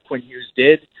do what Quinn Hughes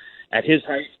did at his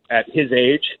height, at his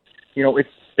age,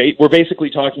 we're basically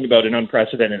talking about an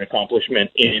unprecedented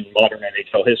accomplishment in modern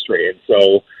NHL history. And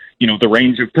so, the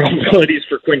range of probabilities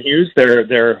for Quinn Hughes,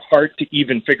 they're hard to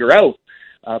even figure out.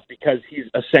 Because he's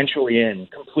essentially in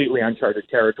completely uncharted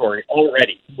territory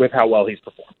already with how well he's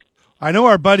performed. I know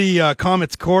our buddy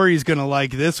Comets Corey is going to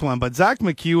like this one, but Zach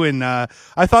McEwen,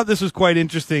 I thought this was quite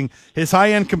interesting. His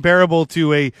high-end comparable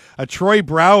to a Troy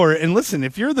Brouwer. And listen,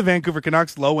 if you're the Vancouver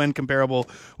Canucks, low-end comparable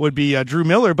would be Drew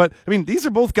Miller. But, I mean, these are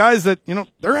both guys that,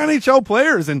 they're NHL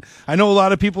players. And I know a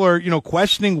lot of people are,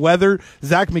 questioning whether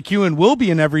Zach McEwen will be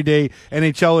an everyday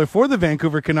NHLer for the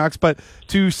Vancouver Canucks. But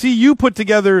to see you put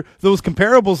together those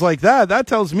comparables like that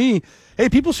tells me, hey,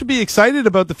 people should be excited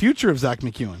about the future of Zach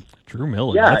McEwen. Drew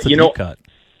Miller, Yeah, that's a deep cut.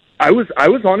 I was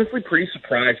honestly pretty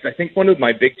surprised. I think one of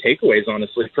my big takeaways,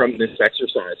 honestly, from this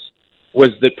exercise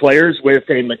was that players with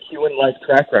a McEwen-like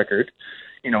track record,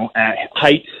 at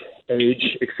height,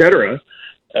 age, etc.,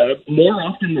 more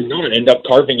often than not end up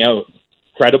carving out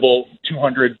credible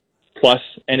 200-plus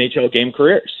NHL game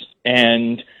careers.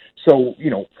 And so,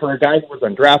 for a guy who was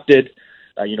undrafted,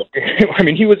 I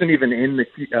mean, he wasn't even in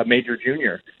the major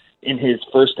junior in his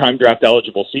first-time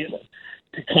draft-eligible season.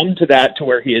 To come to that to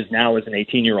where he is now as an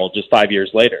 18-year-old just 5 years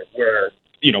later, where,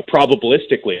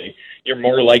 probabilistically, you're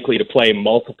more likely to play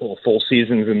multiple full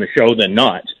seasons in the show than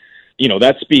not,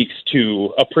 that speaks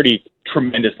to a pretty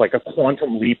tremendous, like a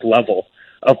quantum leap level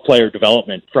of player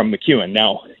development from McEwen.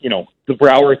 Now, the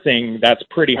Brouwer thing, that's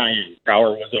pretty high-end.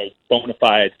 Brouwer was a bona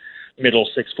fide middle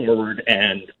six forward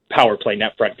and power play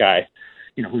net front guy,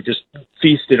 who just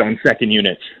feasted on second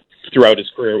units throughout his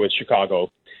career with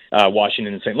Chicago,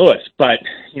 Washington, and St. Louis. But,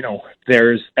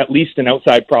 there's at least an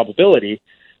outside probability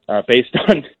based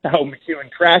on how McEwen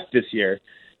tracked this year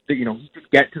that, he could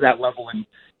get to that level and,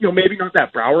 maybe not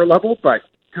that Brouwer level, but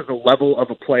to the level of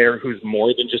a player who's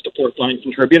more than just a fourth-line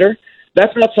contributor.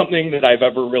 That's not something that I've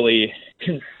ever really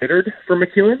considered for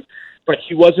McEwen, but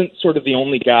he wasn't sort of the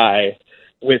only guy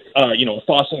with, a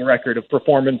fossil record of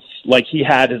performance like he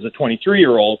had as a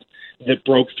 23-year-old that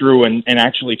broke through and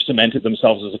actually cemented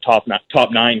themselves as a top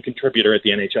 9 contributor at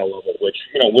the NHL level, which,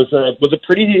 was a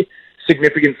pretty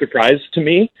significant surprise to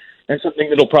me and something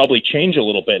that'll probably change a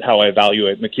little bit how I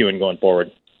evaluate McEwen going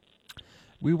forward.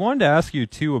 We wanted to ask you,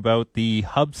 too, about the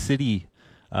Hub City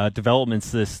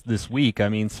developments this week. I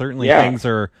mean, certainly things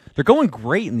they're going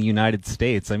great in the United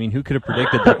States. I mean, who could have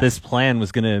predicted that this plan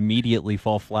was going to immediately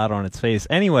fall flat on its face?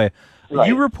 Anyway, right.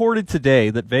 You reported today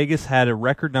that Vegas had a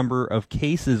record number of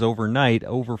cases overnight,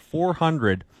 over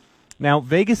 400. Now,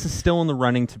 Vegas is still in the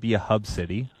running to be a hub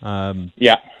city.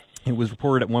 It was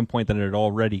reported at one point that it had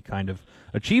already kind of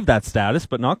achieved that status,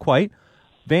 but not quite.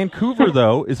 Vancouver,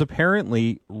 though, is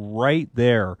apparently right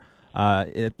there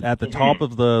at the top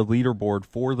of the leaderboard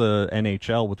for the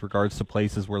NHL with regards to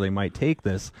places where they might take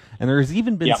this. And there has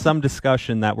even been some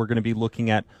discussion that we're going to be looking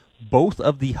at both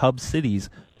of the hub cities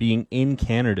being in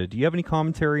Canada. Do you have any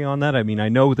commentary on that? I mean, I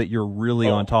know that you're really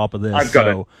on top of this. I've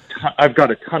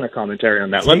got a ton of commentary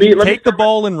on that. Take the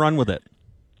ball and run with it.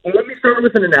 Well, let me start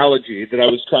with an analogy that I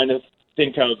was trying to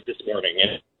think of this morning,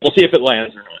 and we'll see if it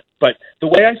lands or not. But the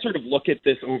way I sort of look at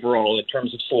this overall in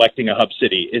terms of selecting a hub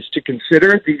city is to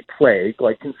consider the plague,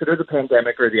 like consider the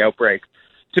pandemic or the outbreak,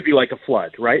 to be like a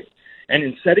flood, right? And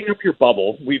in setting up your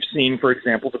bubble, we've seen, for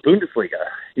example, the Bundesliga.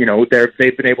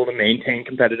 They've been able to maintain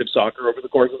competitive soccer over the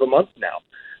course of a month now,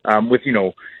 with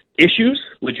issues,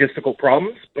 logistical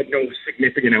problems, but no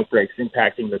significant outbreaks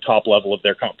impacting the top level of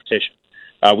their competition.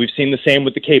 We've seen the same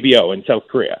with the KBO in South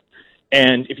Korea.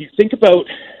 And if you think about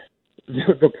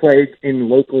the plague in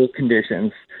local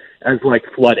conditions as like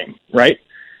flooding, right?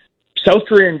 South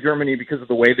Korea and Germany, because of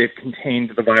the way they've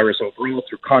contained the virus overall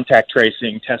through contact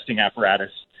tracing, testing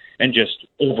apparatus, and just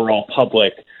overall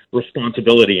public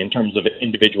responsibility in terms of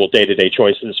individual day-to-day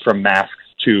choices from masks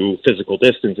to physical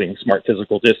distancing, smart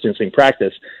physical distancing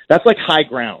practice, that's like high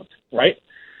ground, right?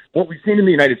 What we've seen in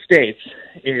the United States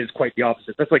is quite the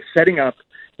opposite. That's like setting up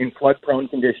in flood-prone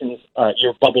conditions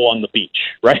your bubble on the beach,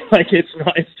 right? Like it's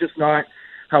just not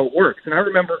how it works. And I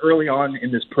remember early on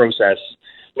in this process,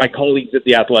 my colleagues at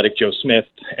The Athletic, Joe Smith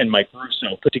and Mike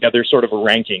Russo, put together sort of a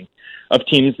ranking of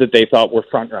teams that they thought were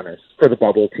frontrunners for the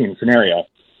bubble team scenario.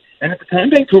 And at the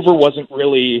time, Vancouver wasn't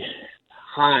really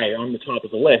high on the top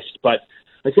of the list, but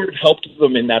I sort of helped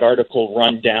them in that article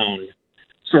run down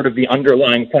sort of the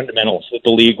underlying fundamentals that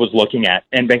the league was looking at.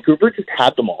 And Vancouver just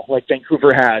had them all. Like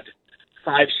Vancouver had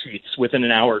 5 sheets within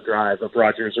an hour drive of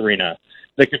Rogers Arena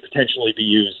that could potentially be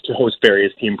used to host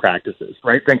various team practices,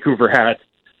 right? Vancouver had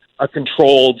a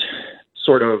controlled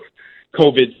sort of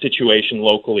COVID situation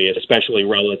locally, especially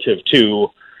relative to,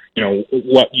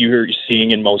 what you're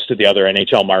seeing in most of the other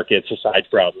NHL markets aside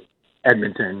from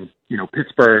Edmonton,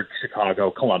 Pittsburgh, Chicago,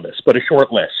 Columbus, but a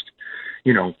short list,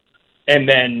 And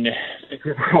then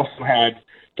Vancouver also had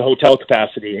the hotel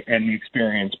capacity and the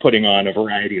experience putting on a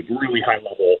variety of really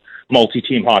high-level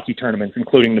multi-team hockey tournaments,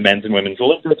 including the men's and women's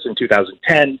Olympics in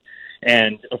 2010,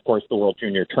 and, of course, the World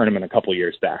Junior Tournament a couple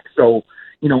years back. So,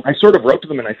 I sort of wrote to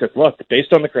them and I said, look,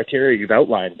 based on the criteria you've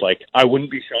outlined, I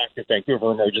wouldn't be shocked if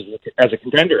Vancouver emerges as a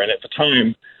contender. And at the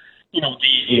time,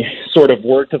 the sort of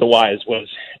word to the wise was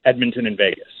Edmonton and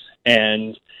Vegas.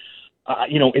 And,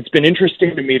 it's been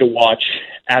interesting to me to watch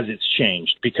as it's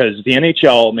changed because the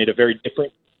NHL made a very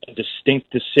different and distinct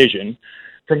decision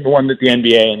from the one that the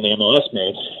NBA and the MLS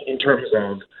made in terms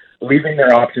of leaving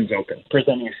their options open,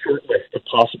 presenting a short list of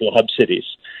possible hub cities,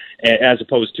 as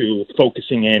opposed to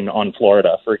focusing in on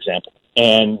Florida, for example,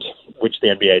 and which the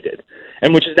NBA did,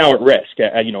 and which is now at risk,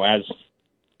 as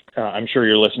I'm sure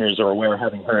your listeners are aware,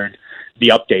 having heard the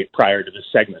update prior to this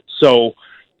segment. So,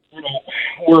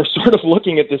 we're sort of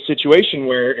looking at this situation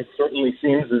where it certainly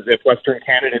seems as if Western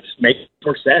candidates make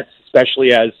more sense,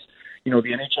 especially as, the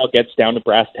NHL gets down to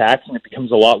brass tacks and it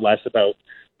becomes a lot less about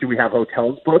do we have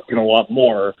hotels booked and a lot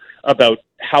more about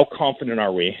how confident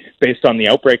are we, based on the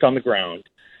outbreak on the ground,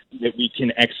 that we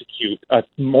can execute a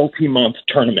multi-month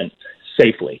tournament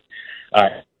safely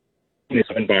in this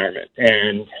environment.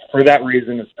 And for that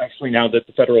reason, especially now that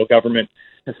the federal government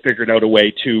has figured out a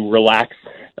way to relax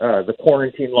the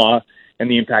quarantine law and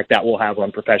the impact that will have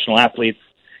on professional athletes,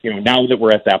 now that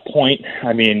we're at that point,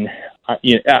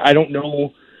 I don't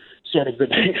know sort of that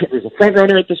Vancouver's a front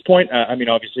runner at this point.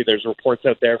 Obviously there's reports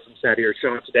out there from Saturday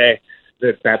Show today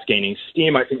that's gaining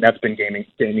steam. I think that's been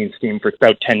gaining steam for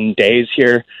about 10 days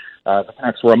here. The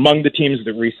Canucks were among the teams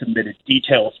that resubmitted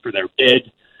details for their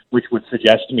bid, which would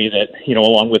suggest to me that,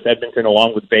 along with Edmonton,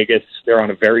 along with Vegas, they're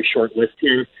on a very short list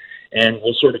here. And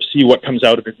we'll sort of see what comes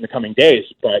out of it in the coming days.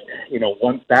 But,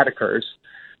 once that occurs,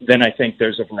 then I think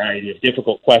there's a variety of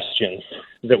difficult questions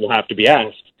that will have to be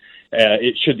asked.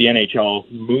 Should the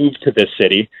NHL move to this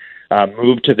city,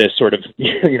 move to this sort of,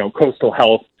 coastal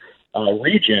health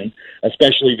region,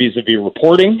 especially vis-a-vis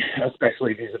reporting,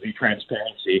 especially vis-a-vis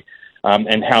transparency,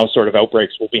 and how sort of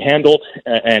outbreaks will be handled,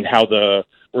 and how the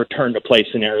return to play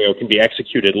scenario can be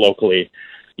executed locally,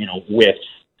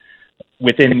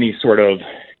 within these sort of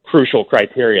crucial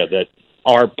criteria that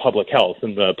are public health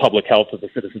and the public health of the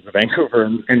citizens of Vancouver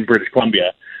and British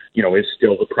Columbia, is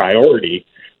still the priority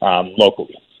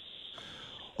locally.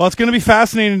 Well, it's going to be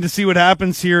fascinating to see what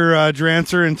happens here,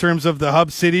 Drancer, in terms of the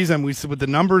hub cities, and with the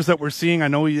numbers that we're seeing. I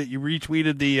know that you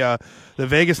retweeted the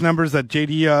Vegas numbers that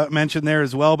JD mentioned there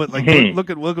as well. But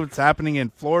look at what's happening in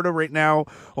Florida right now.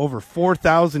 Over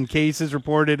 4,000 cases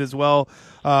reported as well.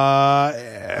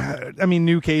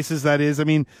 New cases, that is.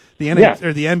 The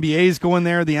NBA is going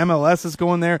there. The MLS is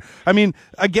going there.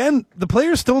 Again, the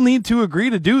players still need to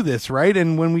agree to do this, right?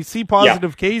 And when we see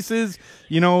positive cases,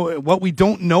 what we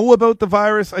don't know about the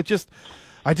virus,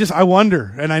 I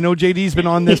wonder. And I know JD's been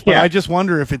on this, but I just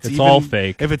wonder if it's even, all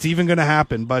fake. If it's even going to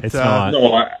happen. But it's not.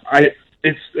 No,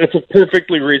 it's a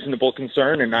perfectly reasonable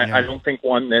concern, and I don't think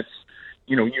one that's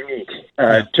unique,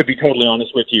 to be totally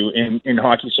honest with you, in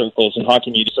hockey circles and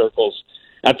hockey media circles.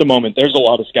 At the moment, there's a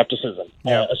lot of skepticism,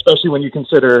 especially when you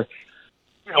consider,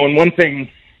 and one thing,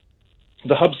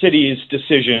 the Hub Cities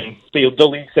decision, the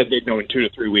league said they'd know in 2 to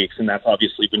 3 weeks, and that's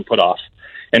obviously been put off.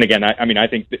 And again, I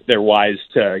think that they're wise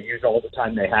to use all the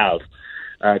time they have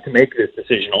to make this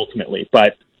decision ultimately.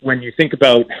 But when you think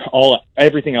about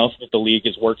everything else that the league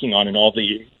is working on and all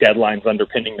the deadlines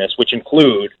underpinning this, which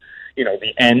include,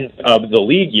 the end of the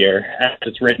league year as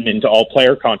it's written into all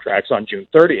player contracts on June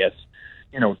 30th,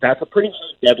 that's a pretty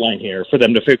hard deadline here for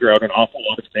them to figure out an awful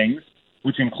lot of things,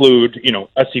 which include,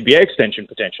 a CBA extension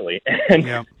potentially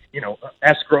and,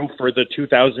 escrow for the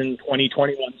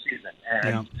 2020-21 season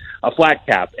and a flat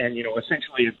cap and,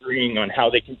 essentially agreeing on how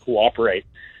they can cooperate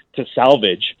to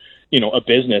salvage, a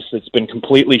business that's been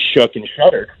completely shook and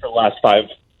shuttered for the last 5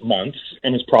 months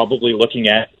and is probably looking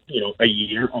at,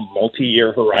 a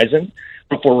multi-year horizon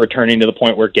before returning to the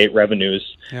point where gate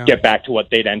revenues get back to what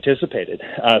they'd anticipated.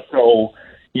 So,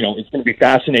 it's going to be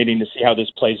fascinating to see how this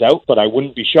plays out, but I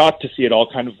wouldn't be shocked to see it all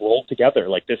kind of roll together.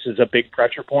 Like, this is a big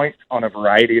pressure point on a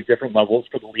variety of different levels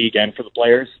for the league and for the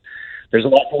players. There's a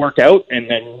lot to work out, and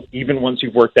then even once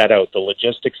you've worked that out, the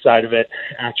logistics side of it,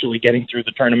 actually getting through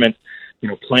the tournament,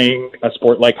 playing a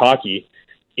sport like hockey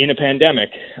in a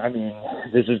pandemic,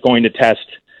 this is going to test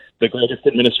the greatest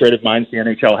administrative minds the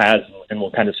NHL has, and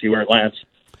we'll kind of see where it lands.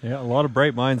 Yeah, a lot of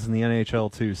bright minds in the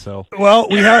NHL too. So, well,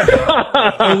 we had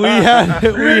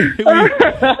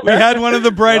one of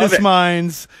the brightest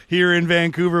minds here in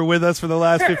Vancouver with us for the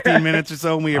last 15 minutes or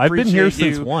so, and we appreciate I've been here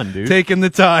since one, dude. Taking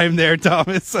the time there,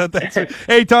 Thomas. Thanks.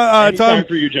 Hey, Tom.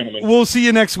 For you, gentlemen. We'll see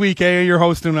you next week. You're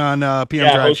hosting on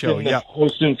PM Drive Show. Yeah,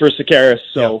 hosting for Sakaris.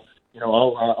 So.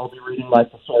 I'll be reading my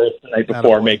thesaurus the night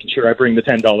before, making sure I bring the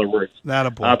 $10 words.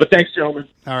 But thanks, gentlemen.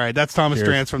 All right, that's Thomas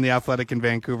Drance from The Athletic in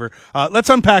Vancouver.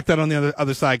 Let's unpack that on the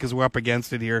other side because we're up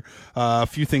against it here. A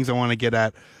few things I want to get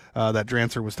at that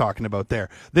Drancer was talking about there.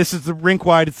 This is the Rink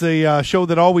Wide. It's a show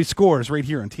that always scores right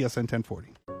here on TSN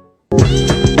 1040.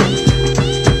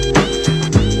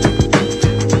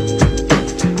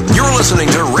 You're listening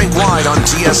to Rink Wide on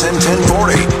TSN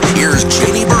 1040. Here's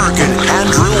JD Burke and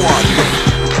Andrew Wadden.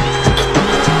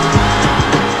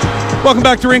 Welcome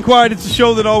back to Rink Wide. It's a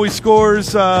show that always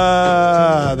scores.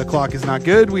 The clock is not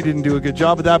good. We didn't do a good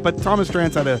job of that, but Thomas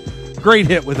Drance had a great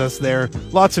hit with us there.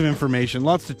 Lots of information,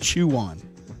 lots to chew on.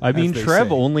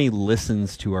 Trev only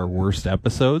listens to our worst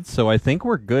episodes, so I think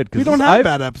we're good. We don't have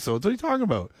bad episodes. What are you talking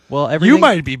about? Well, you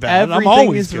might be bad. I'm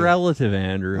always is good. Relative,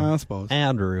 Andrew. I suppose.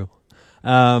 Andrew.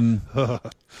 I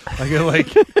get like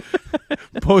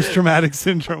post-traumatic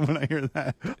syndrome when I hear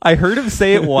that. I heard him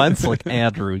say it once, like,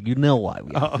 Andrew, you know why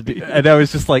we have to do. And I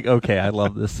was just like, okay, I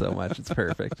love this so much. It's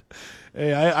perfect.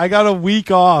 Hey, I got a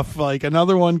week off, like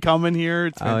another one coming here.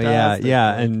 It's fantastic.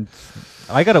 Yeah, and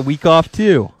I got a week off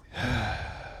too.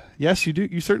 Yes, you do.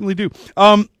 You certainly do.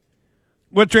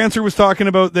 What Drancer was talking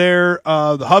about there,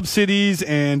 the hub cities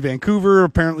and Vancouver,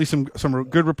 apparently some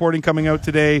good reporting coming out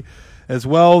today as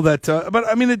well. But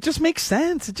it just makes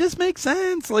sense. It just makes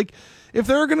sense. Like, if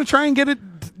they're going to try and get it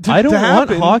to I don't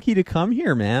happen, want hockey to come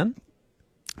here, man.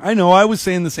 I know. I was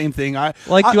saying the same thing. I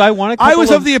want to? I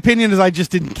was of the opinion as I just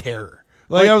didn't care.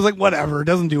 I was like, whatever. It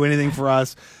doesn't do anything for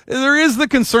us. There is the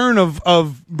concern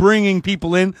of bringing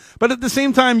people in, but at the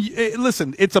same time,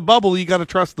 listen, it's a bubble. You got to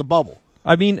trust the bubble.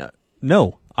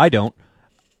 No, I don't.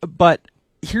 But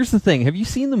here's the thing. Have you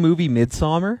seen the movie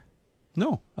Midsommar?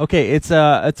 No. Okay, it's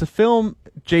a film.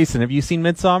 Jason, have you seen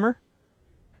Midsommar?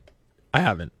 I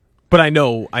haven't. But I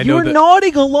know. You're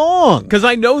nodding along because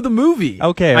I know the movie.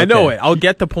 Okay, I know it. I'll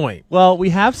get the point. Well,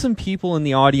 we have some people in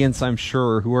the audience, I'm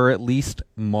sure, who are at least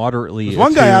moderately. There's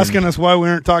one guy asking us why we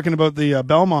aren't talking about the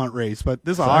Belmont race, but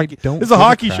this is a hockey. This is a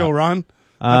hockey show, Ron.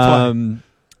 That's why.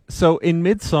 So in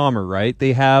Midsommar, right?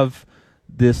 They have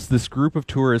this group of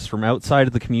tourists from outside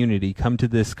of the community come to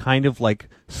this kind of like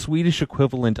Swedish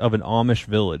equivalent of an Amish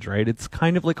village, right? It's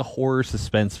kind of like a horror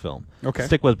suspense film. Okay,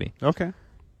 stick with me. Okay.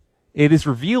 It is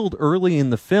revealed early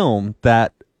in the film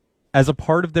that as a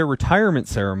part of their retirement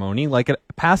ceremony, like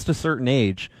past a certain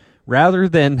age, rather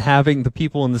than having the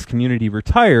people in this community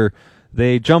retire,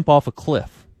 they jump off a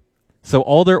cliff. So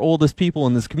all their oldest people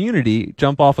in this community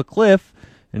jump off a cliff,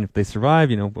 and if they survive,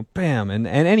 bam. And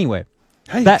anyway,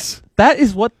 that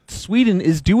is what Sweden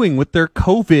is doing with their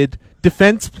COVID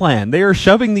defense plan. They are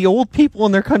shoving the old people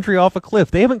in their country off a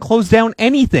cliff. They haven't closed down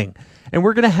anything. And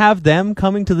we're going to have them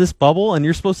coming to this bubble, and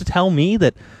you're supposed to tell me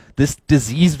that this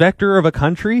disease vector of a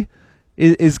country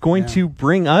is going to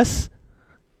bring us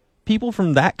people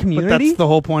from that community? But that's the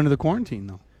whole point of the quarantine,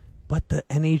 though. but the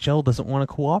NHL doesn't want to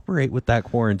cooperate with that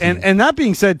quarantine. And that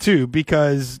being said, too,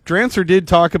 because Drancer did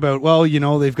talk about, well,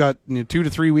 they've got 2 to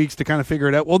 3 weeks to kind of figure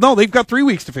it out. Well, no, they've got 3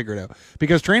 weeks to figure it out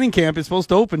because training camp is supposed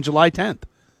to open July 10th.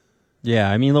 Yeah,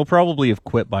 I mean, they'll probably have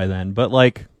quit by then, but,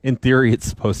 in theory, it's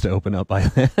supposed to open up by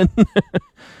then.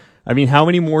 I mean, how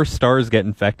many more stars get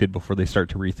infected before they start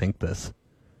to rethink this?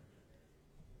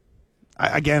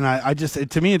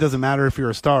 To me, it doesn't matter if you're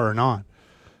a star or not.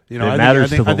 It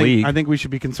matters to the league. I think we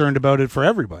should be concerned about it for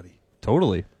everybody.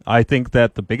 Totally. I think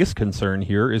that the biggest concern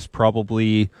here is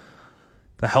probably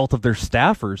the health of their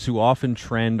staffers, who often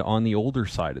trend on the older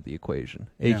side of the equation,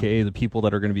 a.k.a. the people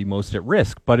that are going to be most at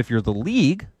risk. But if you're the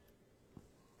league,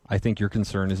 I think your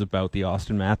concern is about the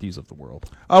Austin Matthews of the world.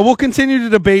 We'll continue to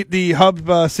debate the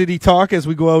Hub City talk as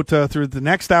we go out through the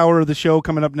next hour of the show.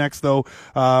 Coming up next, though,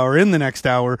 or in the next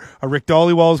hour, Rick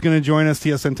Dollywall is going to join us,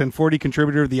 TSN 1040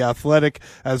 contributor of The Athletic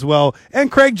as well. And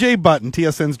Craig J. Button,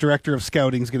 TSN's director of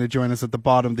scouting, is going to join us at the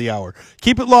bottom of the hour.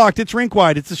 Keep it locked. It's Rink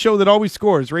Wide. It's a show that always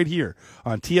scores right here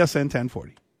on TSN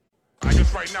 1040. I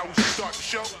guess right now we should start the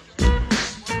show.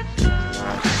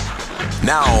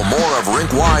 Now, more of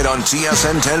Rink Wide on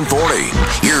TSN 1040.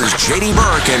 Here's JD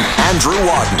Burke and Andrew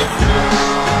Wadden.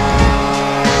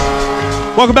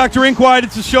 Welcome back to Rink Wide.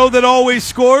 It's a show that always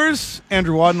scores.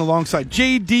 Andrew Wadden alongside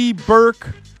JD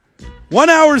Burke. 1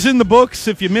 hour's in the books.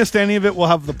 If you missed any of it, we'll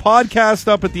have the podcast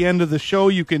up at the end of the show.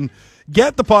 You can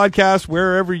get the podcast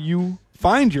wherever you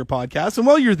find your podcast. And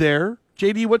while you're there,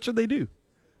 JD, what should they do?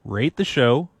 Rate the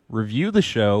show, review the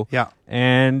show, yeah,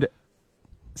 and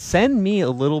send me a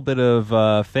little bit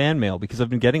of fan mail, because I've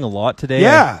been getting a lot today.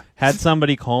 Yeah. I had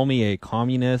somebody call me a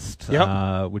communist,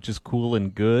 which is cool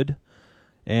and good.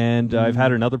 And I've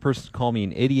had another person call me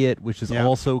an idiot, which is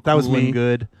also cool and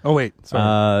good. Oh, wait.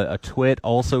 Sorry. A twit,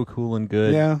 also cool and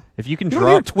good. Yeah. If you can don't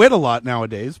drop hear twit a lot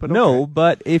nowadays, but no, okay.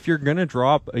 But if you're going to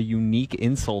drop a unique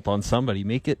insult on somebody,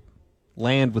 make it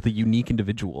land with a unique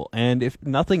individual. And if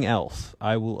nothing else,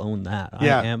 I will own that.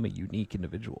 Yeah. I am a unique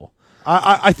individual.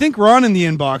 I think Ron in the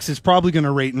inbox is probably going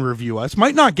to rate and review us.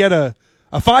 Might not get a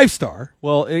 5-star.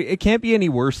 Well, it can't be any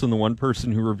worse than the one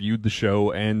person who reviewed the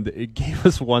show and it gave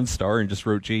us 1 star and just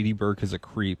wrote JD Burke as a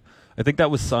creep. I think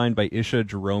that was signed by Isha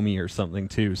Jerome or something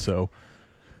too. So,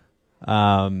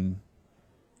 I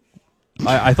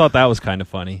thought that was kind of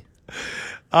funny.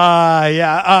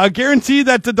 Guaranteed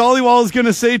that the Dollywall is going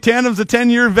to say Tandem's a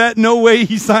 10-year vet. No way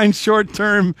he signed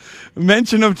short-term.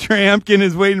 Mention of Trampkin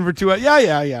is waiting for 2 hours.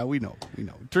 Yeah, we know.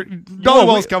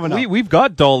 Dollywall's coming up. We've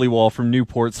got Dollywall from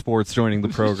Newport Sports joining the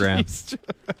program.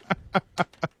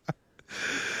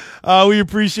 We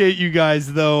appreciate you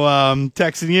guys, though,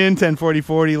 texting in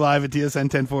 104040 live at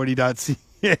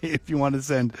tsn1040.ca if you want to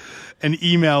send an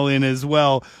email in as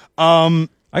well.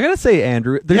 I gotta say,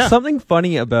 Andrew, there's something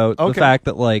funny about the fact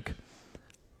that,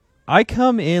 I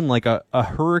come in like a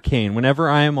hurricane whenever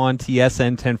I am on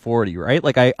TSN 1040,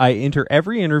 right? I enter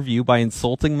every interview by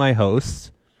insulting my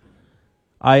hosts.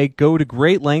 I go to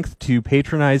great length to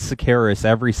patronize Sakaris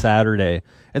every Saturday.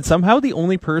 And somehow the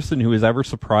only person who is ever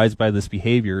surprised by this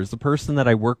behavior is the person that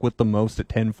I work with the most at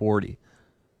 1040.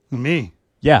 Me.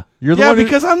 Yeah, you're the one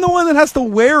because I'm the one that has to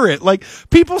wear it.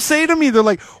 People say to me, they're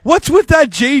like, "What's with that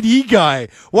JD guy?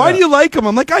 Why do you like him?"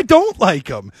 I'm like, "I don't like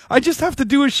him. I just have to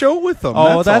do a show with him."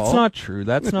 Oh, that's not true.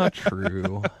 That's not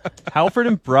true. Halford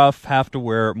and Bruff have to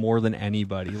wear it more than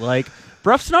anybody.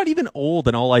 Bruff's not even old,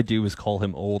 and all I do is call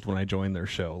him old when I join their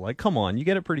show. Come on, you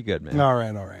get it pretty good, man. All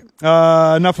right.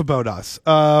 Enough about us.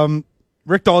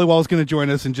 Rick Dollywall is going to join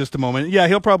us in just a moment. Yeah,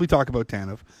 he'll probably talk about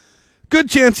Tanev. Good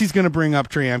chance he's going to bring up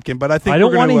Trampkin, but I think I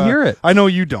don't want to hear it. I know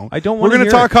you don't. I don't want to hear it. We're going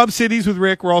to talk Hub Hub Cities with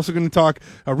Rick. We're also going to talk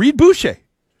Reed Boucher.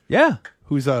 Yeah.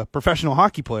 Who's a professional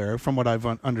hockey player, from what I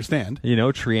understand.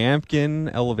 Trampkin,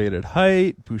 elevated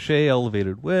height, Boucher,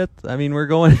 elevated width. I mean, we're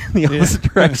going in the opposite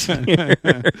direction here.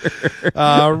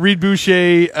 Reed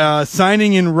Boucher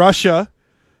signing in Russia.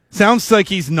 Sounds like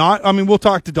he's not. I mean, we'll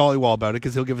talk to Dollywall about it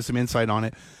because he'll give us some insight on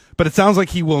it. But it sounds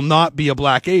like he will not be a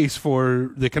black ace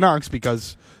for the Canucks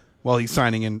because, well, he's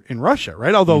signing in Russia,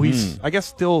 right? Although he's, I guess,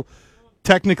 still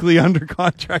technically under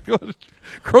contract.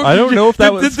 Croker, I don't know if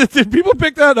that was... Did people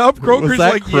pick that up? Croker's was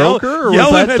that Croker, or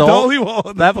yelling was that at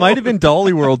Dollywall. That might have been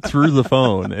Dollyworld through the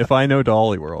phone, if I know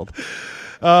Dollyworld.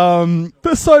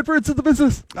 Best sideburns in the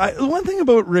business. One thing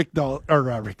about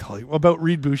about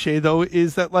Reed Boucher, though,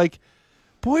 is that,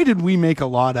 boy, did we make a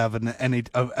lot of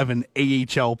an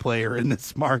AHL player in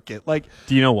this market.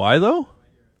 Do you know why, though?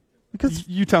 Because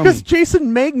you tell me. Because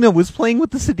Jason Magna was playing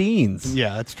with the Sedins.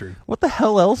 Yeah, that's true. What the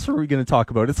hell else are we going to talk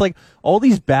about? It's like all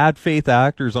these bad faith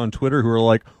actors on Twitter who are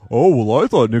like, oh, well, I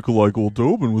thought Nikolai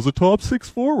Goldobin was a top 6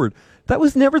 forward. That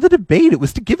was never the debate. It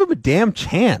was to give him a damn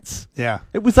chance. Yeah.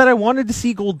 It was that I wanted to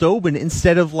see Goldobin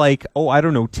instead of like, oh, I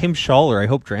don't know, Tim Schaller. I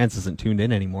hope Drance isn't tuned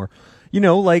in anymore. You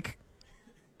know, like...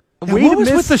 Yeah, what was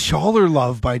with the Schaller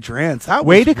love by Drance? That was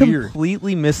way to weird.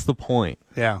 Completely miss the point.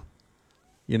 Yeah.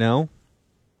 You know?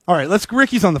 All right,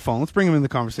 Ricky's on the phone. Let's bring him in the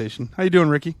conversation. How you doing,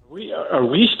 Ricky? Are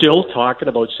we still talking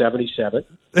about 77?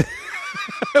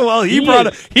 Well, he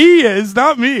is,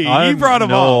 not me. He brought him up.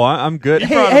 No, I'm good.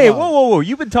 Hey, whoa.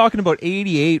 You've been talking about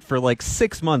 88 for like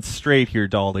 6 months straight here,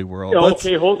 Dolly World.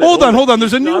 Okay, hold on.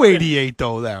 There's a new 88,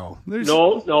 though, now.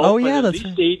 No. Oh, yeah, that's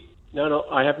right. No,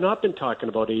 I have not been talking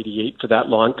about 88 for that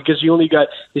long because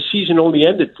the season only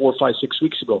ended 4, 5, 6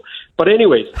 weeks ago. But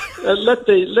anyways, let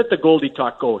the Goldie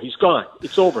talk go. He's gone.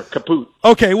 It's over. Kaput.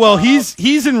 Okay, well,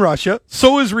 he's in Russia.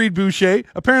 So is Reed Boucher.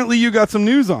 Apparently, you got some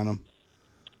news on him.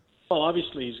 Well,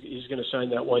 obviously, he's going to sign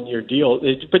that 1-year deal.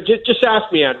 But just ask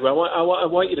me, Andrew. I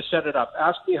want you to set it up.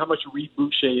 Ask me how much Reed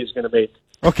Boucher is going to make.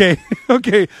 Okay.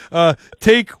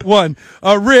 Take one.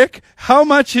 Rick, how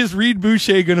much is Reed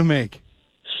Boucher going to make?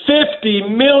 50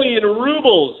 million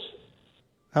rubles.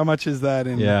 How much is that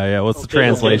in? Yeah. What's the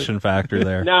translation factor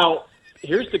there? Now,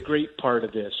 here's the great part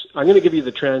of this. I'm going to give you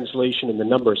the translation and the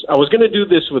numbers. I was going to do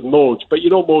this with Moj, but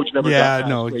Moj never got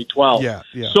past grade 12. Yeah.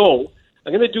 So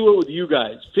I'm going to do it with you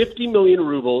guys. 50 million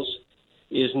rubles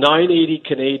is 980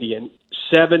 Canadian,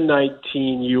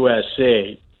 719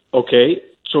 USA. Okay,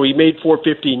 so he made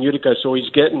 450 in Utica, so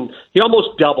he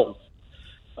almost doubled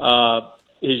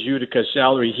his Utica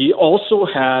salary. He also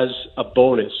has a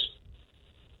bonus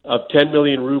of 10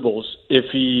 million rubles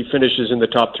if he finishes in the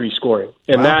top 3 scoring.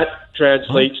 And that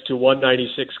translates to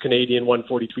 196 Canadian,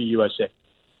 143 USA.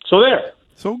 So there.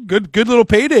 So good little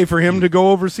payday for him to go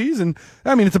overseas. And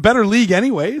I mean, it's a better league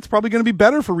anyway. It's probably going to be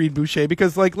better for Reed Boucher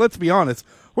because, let's be honest,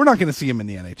 we're not going to see him in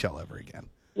the NHL ever again.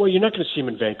 Well, you're not going to see him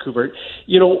in Vancouver.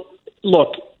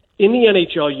 Look, in the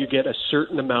NHL, you get a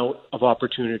certain amount of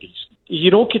opportunities. You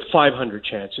don't get 500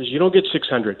 chances. You don't get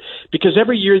 600 because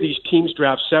every year these teams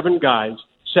draft 7 new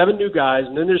guys,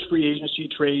 and then there's free agency,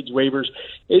 trades, waivers.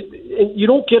 You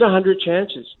don't get 100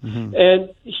 chances. Mm-hmm. And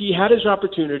he had his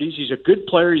opportunities. He's a good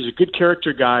player. He's a good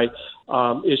character guy.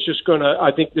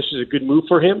 I think this is a good move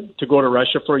for him to go to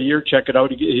Russia for a year, check it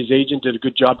out. His agent did a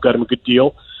good job, got him a good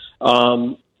deal.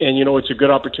 And it's a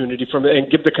good opportunity for him. And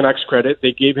give the Canucks credit.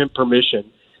 They gave him permission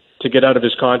to get out of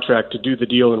his contract to do the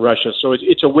deal in Russia. So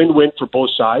it's a win-win for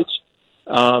both sides.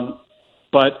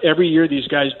 But every year these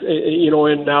guys,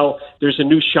 and now there's a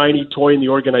new shiny toy in the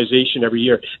organization every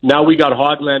year. Now we got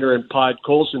Hoglander and Pod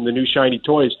Colson, the new shiny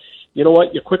toys. You know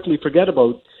what? You quickly forget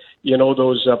about,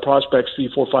 those prospects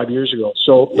 3, 4, 5 years ago.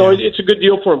 So, it's a good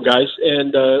deal for him, guys.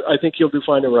 And I think he'll do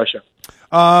fine in Russia.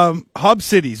 Hub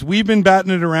cities. We've been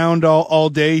batting it around all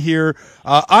day here.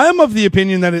 I'm of the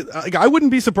opinion that I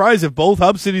wouldn't be surprised if both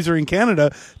hub cities are in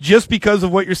Canada just because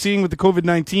of what you're seeing with the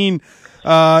COVID-19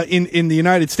 in the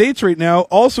United States right now.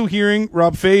 Also hearing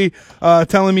Rob Fay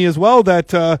telling me as well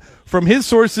that from his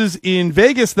sources in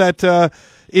Vegas that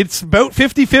it's about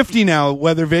 50-50 now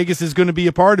whether Vegas is going to be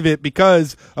a part of it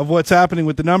because of what's happening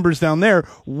with the numbers down there.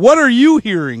 What are you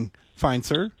hearing, fine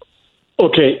sir?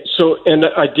 Okay, so, and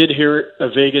I did hear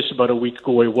Vegas about a week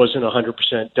ago. It wasn't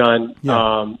 100% done.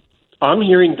 Yeah. I'm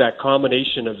hearing that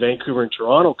combination of Vancouver and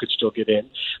Toronto could still get in. A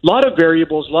lot of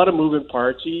variables, a lot of moving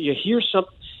parts. You hear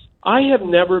something. I have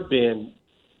never been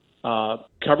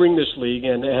covering this league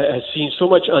and has seen so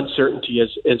much uncertainty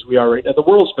as we are right now. The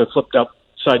world's been flipped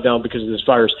upside down because of this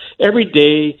virus. Every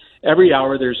day, every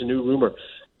hour, there's a new rumor.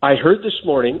 I heard this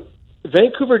morning,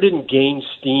 Vancouver didn't gain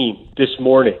steam this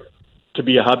morning to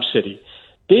be a hub city.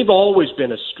 They've always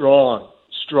been a strong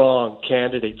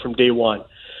candidate from day one.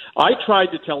 I tried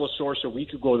to tell a source a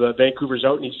week ago that Vancouver's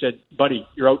out, and he said, buddy,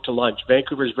 you're out to lunch.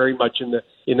 Vancouver's very much in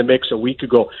the mix a week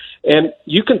ago. And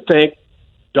you can thank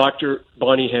Dr.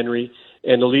 Bonnie Henry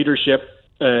and the leadership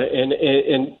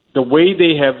and the way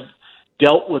they have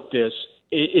dealt with this.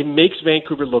 It makes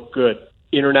Vancouver look good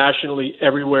internationally,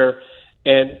 everywhere.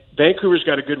 And Vancouver's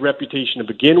got a good reputation to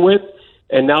begin with,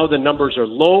 and now the numbers are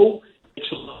low.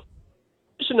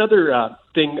 Here's another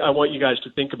thing I want you guys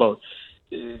to think about.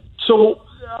 So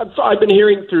I've been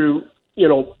hearing through,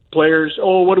 players,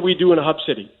 what do we do in a hub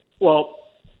city? Well,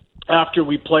 after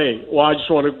we play, I just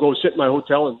want to go sit in my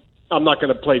hotel and I'm not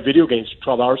going to play video games for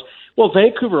 12 hours. Well,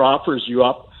 Vancouver offers you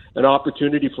up an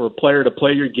opportunity for a player to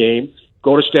play your game,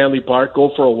 go to Stanley Park,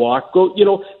 go for a walk,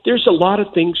 there's a lot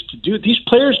of things to do. These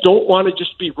players don't want to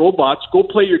just be robots. Go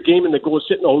play your game and then go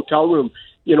sit in a hotel room,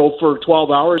 for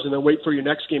 12 hours and then wait for your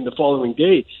next game the following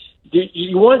day.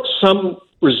 You want some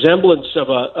resemblance of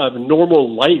a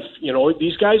normal life.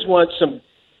 These guys want some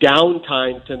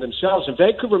downtime to themselves, and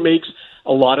Vancouver makes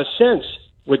a lot of sense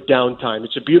with downtime.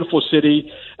 It's a beautiful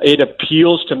city. It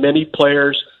appeals to many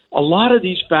players. A lot of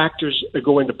these factors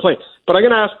go into play. But I'm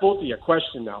going to ask both of you a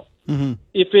question now. Mm-hmm.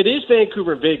 If it is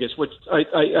Vancouver and Vegas, which I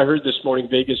heard this morning,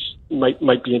 Vegas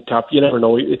might be in top. You never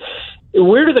know.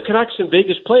 Where do the Canucks and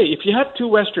Vegas play? If you have two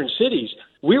Western cities,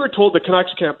 we were told the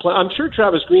Canucks can't play. I'm sure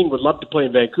Travis Green would love to play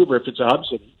in Vancouver if it's a hub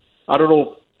city. I don't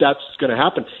know if that's going to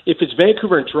happen. If it's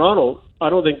Vancouver and Toronto, I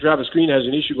don't think Travis Green has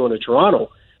an issue going to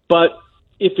Toronto. But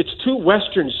if it's two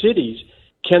Western cities,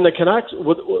 are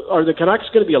the Canucks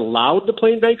going to be allowed to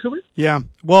play in Vancouver? Yeah.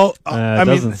 Well, it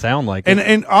doesn't sound like it.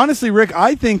 And honestly, Rick,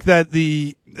 I think that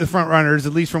the front runners,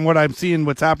 at least from what I'm seeing,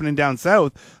 what's happening down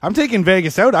south, I'm taking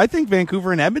Vegas out. I think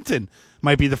Vancouver and Edmonton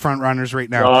might be the front runners right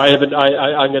now. No, I'm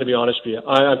going to be honest with you.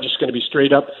 I'm just going to be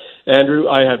straight up, Andrew.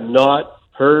 I have not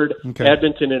heard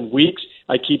Edmonton in weeks.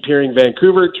 I keep hearing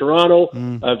Vancouver, Toronto,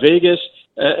 Vegas.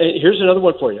 Here's another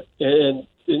one for you.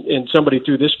 And somebody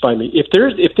threw this by me.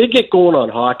 If they get going on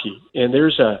hockey, and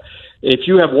if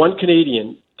you have one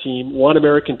Canadian team, one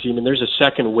American team, and there's a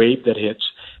second wave that hits,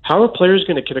 how are players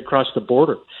going to get across the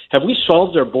border? Have we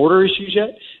solved our border issues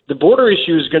yet? The border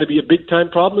issue is going to be a big time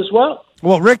problem as well.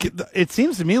 Well, Rick, it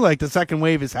seems to me like the second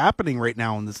wave is happening right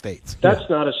now in the States. That's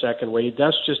not a second wave.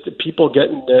 That's just the people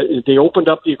getting. They opened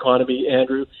up the economy,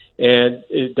 Andrew, and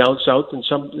down south, and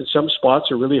some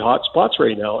spots are really hot spots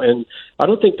right now. And I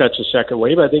don't think that's a second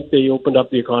wave. I think they opened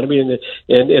up the economy,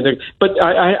 but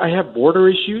I have border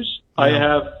issues. Yeah. I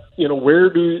have, can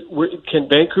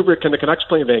the Canucks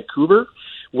play in Vancouver?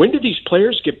 When do these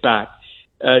players get back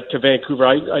to Vancouver?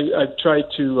 I've tried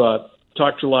to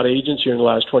talked to a lot of agents here in the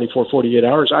last 24, 48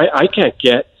 hours. I can't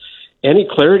get any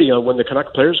clarity on when the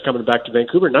Canuck players are coming back to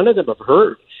Vancouver. None of them have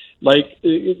heard.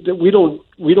 We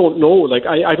don't know.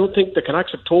 I don't think the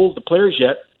Canucks have told the players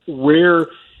yet when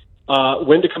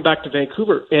to come back to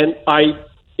Vancouver. And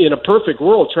in a perfect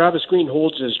world, Travis Green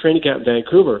holds his training camp in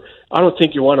Vancouver. I don't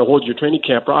think you want to hold your training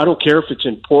camp. I don't care if it's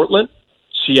in Portland,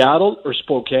 Seattle, or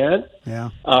Spokane. Yeah.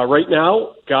 Right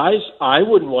now, guys, I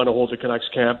wouldn't want to hold the Canucks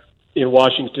camp in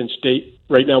Washington State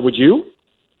right now. Would you?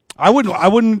 I wouldn't.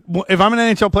 If I'm an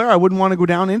NHL player, I wouldn't want to go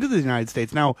down into the United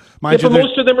States. Now, but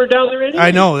most of them are down there anyway.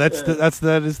 I know that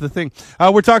is the thing.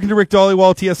 We're talking to Rick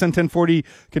Dhaliwal, TSN 1040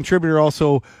 contributor,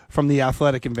 also from The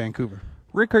Athletic in Vancouver.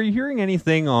 Rick, are you hearing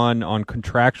anything on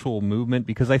contractual movement?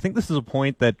 Because I think this is a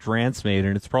point that Drance made,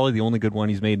 and it's probably the only good one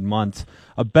he's made in months,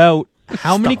 about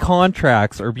how many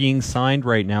contracts are being signed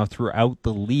right now throughout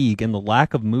the league and the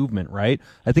lack of movement, right?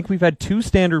 I think we've had 2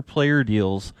 standard player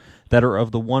deals that are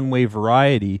of the one-way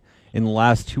variety in the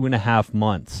last 2.5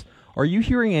 months. Are you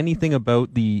hearing anything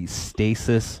about the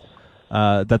stasis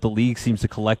that the league seems to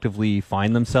collectively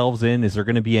find themselves in? Is there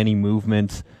going to be any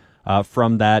movement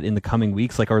from that in the coming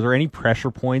weeks? Are there any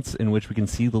pressure points in which we can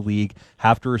see the league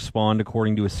have to respond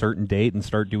according to a certain date and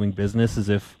start doing business as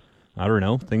if, I don't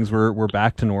know, things were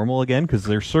back to normal again? Because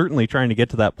they're certainly trying to get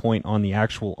to that point on the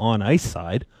actual on-ice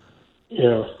side.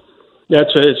 Yeah,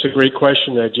 it's a great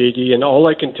question, JD. And all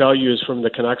I can tell you is from the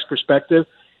Canucks' perspective,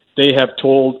 they have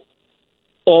told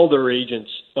all their agents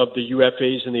of the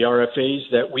UFAs and the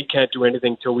RFAs that we can't do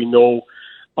anything till we know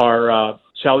our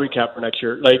salary cap for next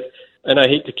year. And I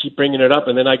hate to keep bringing it up,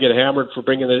 and then I get hammered for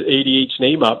bringing the 88's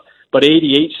name up. But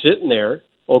 88's sitting there,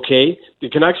 okay? The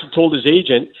Canucks have told his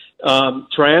agent,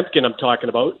 Triampkin I'm talking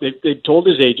about, they've told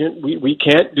his agent, we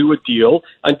can't do a deal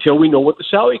until we know what the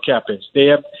salary cap is. They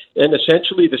have, and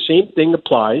essentially the same thing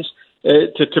applies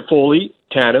to Toffoli,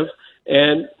 Tanev,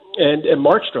 and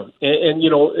Markstrom. And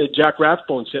Jack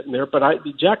Rathbone sitting there, but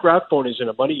Jack Rathbone isn't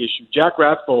a money issue. Jack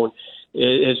Rathbone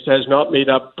has not made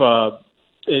up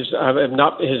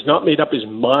has not made up his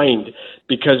mind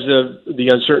because of the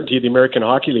uncertainty of the American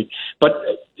Hockey League. But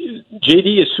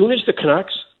JD, as soon as the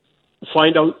Canucks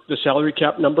find out the salary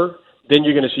cap number, then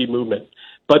you're going to see movement.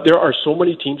 But there are so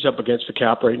many teams up against the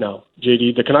cap right now,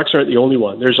 JD. The Canucks aren't the only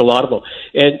one. There's a lot of them.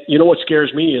 And what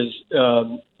scares me is,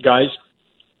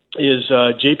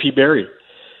 J.P. Barry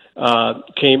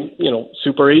came,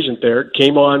 super agent there,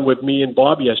 came on with me and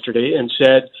Bob yesterday and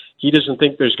said he doesn't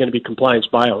think there's going to be compliance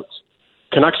buyouts.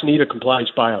 Canucks need a compliance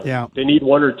buyout. Yeah. They need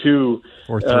 1 or 2.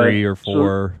 Or 3 or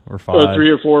 4 or 5. Or 3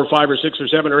 or 4 or 5 or 6 or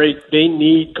 7 or 8. They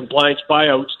need compliance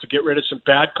buyouts to get rid of some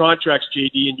bad contracts,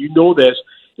 JD, and you know this,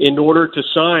 in order to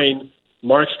sign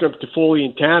Markstrom, Toffoli,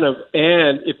 and Tanev,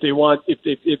 and if they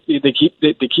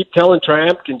keep telling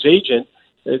Triumphant's agent,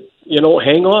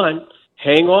 hang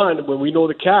on. When we know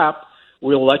the cap,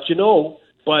 we'll let you know.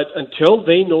 But until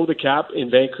they know the cap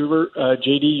in Vancouver,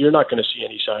 JD, you're not going to see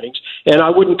any signings. And I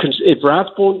wouldn't. If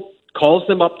Rathbone calls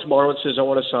them up tomorrow and says, "I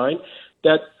want to sign,"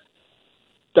 that's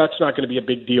not going to be a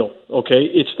big deal. Okay,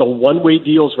 it's the one-way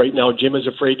deals right now Jim is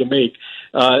afraid to make,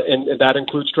 and that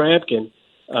includes Triumphant.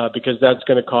 Because that's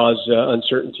going to cause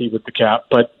uncertainty with the cap.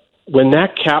 But when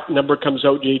that cap number comes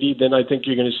out, JD, then I think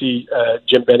you're going to see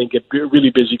Jim Benning get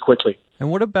really busy quickly.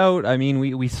 And what about,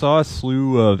 we saw a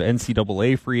slew of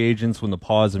NCAA free agents when the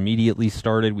pause immediately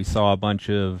started. We saw a bunch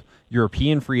of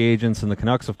European free agents, and the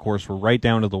Canucks, of course, were right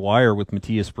down to the wire with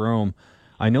Matthias Brome.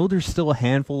 I know there's still a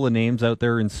handful of names out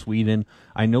there in Sweden.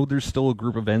 I know there's still a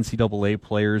group of NCAA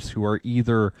players who are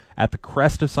either at the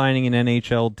crest of signing an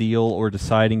NHL deal or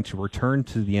deciding to return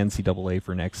to the NCAA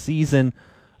for next season.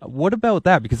 What about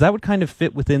that? Because that would kind of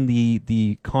fit within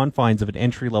the confines of an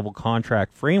entry-level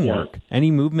contract framework. Yeah.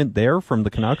 Any movement there from the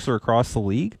Canucks or across the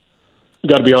league?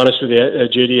 Got to be honest with you,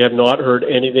 JD, have not heard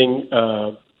anything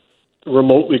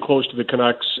remotely close to the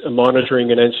Canucks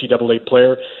monitoring an NCAA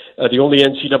player. The only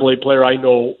NCAA player I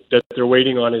know that they're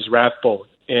waiting on is Rathbone.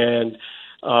 And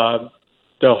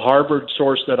the Harvard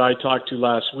source that I talked to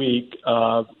last week,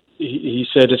 he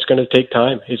said it's going to take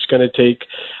time. I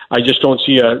just don't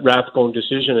see a Rathbone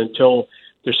decision until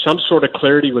there's some sort of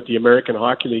clarity with the American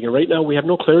Hockey League. And right now we have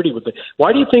no clarity with it.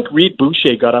 Why do you think Reed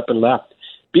Boucher got up and left?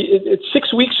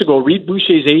 6 weeks ago, Reed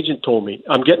Boucher's agent told me,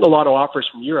 I'm getting a lot of offers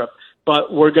from Europe,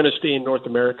 but we're going to stay in North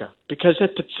America. Because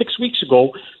 6 weeks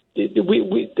ago,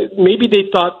 maybe they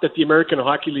thought that the American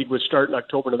Hockey League would start in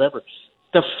October, November.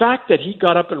 The fact that he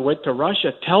got up and went to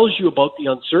Russia tells you about the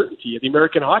uncertainty of the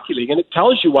American Hockey League, and it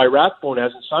tells you why Rathbone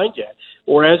hasn't signed yet,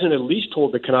 or hasn't at least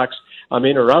told the Canucks, I'm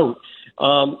in or out.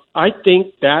 I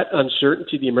think that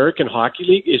uncertainty of the American Hockey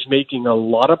League is making a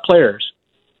lot of players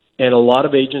and a lot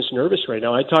of agents nervous right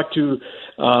now. I talked to,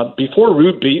 before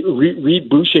Reed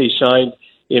Boucher signed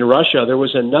in Russia, there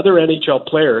was another NHL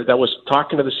player that was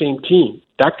talking to the same team.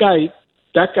 That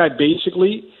guy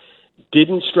basically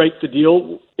didn't strike the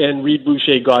deal, and Reed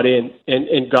Boucher got in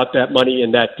and got that money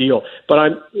in that deal.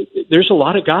 But there's a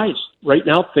lot of guys right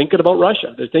now thinking about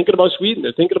Russia. They're thinking about Sweden.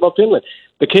 They're thinking about Finland.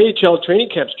 The KHL training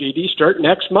camps, JD, start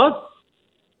next month.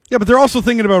 Yeah, but they're also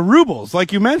thinking about rubles,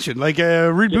 like you mentioned. Like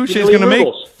Reed Boucher is going to make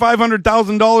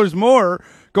 $500,000 more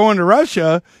going to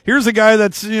Russia. Here's a guy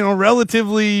that's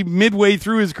relatively midway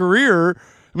through his career.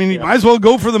 I mean, he might as well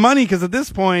go for the money because at this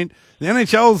point, the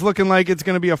NHL is looking like it's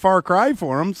going to be a far cry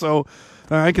for him. So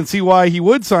I can see why he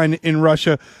would sign in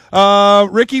Russia.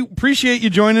 Ricky, appreciate you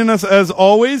joining us as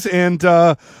always, and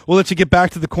we'll let you get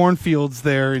back to the cornfields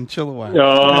there in Chilliwack.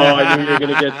 Oh, I knew you were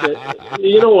going to get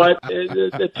you know what?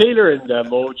 Taylor and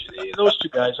Moj, those two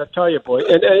guys, I tell you, boy.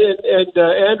 And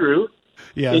Andrew,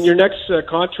 yes. In your next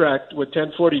contract with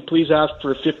 1040, please ask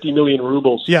for 50 million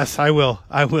rubles. Yes, I will.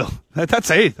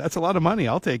 That's a lot of money.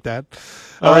 I'll take that.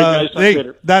 All right, guys.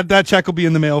 That check will be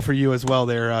in the mail for you as well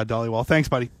there, Dollywall. Thanks,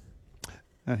 buddy.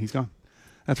 He's gone.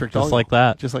 That's Rick. Just like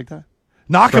that. Just like that.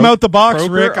 Knock him out the box,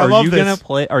 Kroger, Rick. I love this.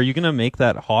 Are you gonna make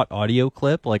that hot audio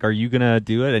clip? Like, are you gonna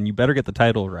do it? And you better get the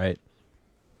title right.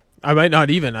 I might not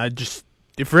even.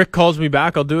 If Rick calls me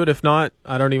back, I'll do it. If not,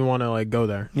 I don't even want to go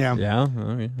there. Yeah. Yeah.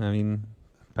 Okay. I mean,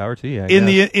 power to you. In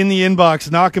the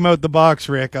inbox, knock him out the box,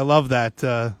 Rick. I love that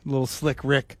little slick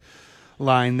Rick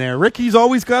line there. Rick, he's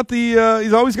always got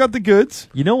the goods.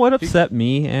 You know what upset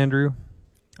me, Andrew?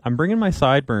 I'm bringing my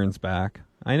sideburns back.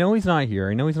 I know he's not here.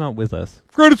 I know he's not with us.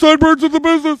 Greatest sideburns in the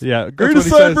business. Yeah, greatest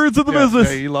sideburns in the business.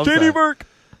 Yeah, he loves JD Burke.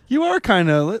 You are kind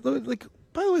of like.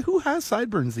 By the way, who has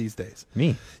sideburns these days?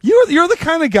 Me. You're the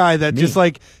kind of guy that just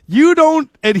like you don't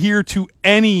adhere to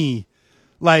any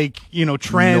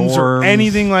trends or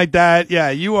anything like that.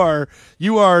 Yeah, you are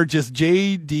just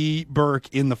JD Burke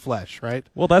in the flesh, right?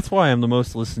 Well, that's why I'm the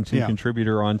most listened to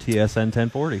contributor on TSN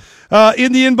 1040.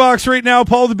 In the inbox right now,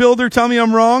 Paul the Builder, tell me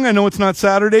I'm wrong. I know it's not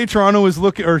Saturday. Toronto is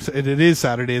looking, or it is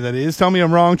Saturday, that is. Tell me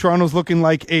I'm wrong. Toronto's looking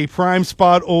like a prime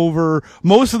spot over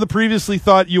most of the previously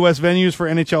thought U.S. venues for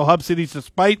NHL hub cities,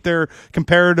 despite their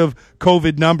comparative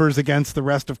COVID numbers against the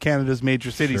rest of Canada's major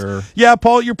cities. Sure. Yeah,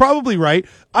 Paul, you're probably right.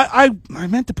 I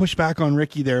meant to push back on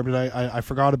Ricky there, but I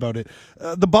forgot about it.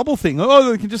 The bubble thing.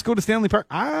 Oh, they can just go to Stanley Park.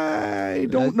 I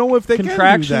don't know if they can do that.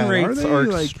 Contraction rates are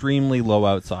extremely low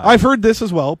outside. I've heard this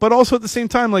as well, but also at the same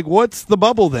time, like, what's the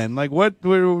bubble then? Like,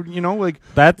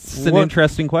 that's an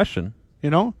interesting question.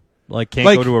 Like,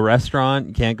 can't go to a restaurant.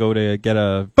 You can't go to get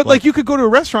a. But you could go to a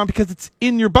restaurant because it's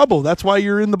in your bubble. That's why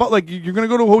you're in the bubble. Like, you're going to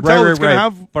go to a hotel that's going to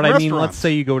have. But a I mean, let's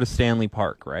say you go to Stanley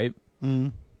Park, right?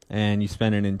 and you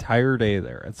spend an entire day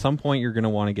there. At some point, you're going to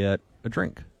want to get a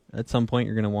drink. At some point,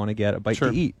 you're going to want to get a bite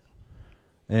to eat.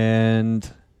 And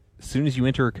as soon as you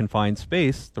enter a confined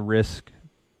space, the risk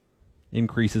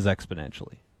increases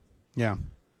exponentially. Yeah.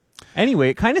 Anyway,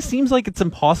 it kind of seems like it's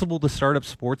impossible to start up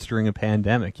sports during a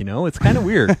pandemic, you know? It's kind of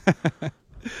weird.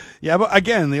 Yeah, but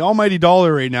again, the almighty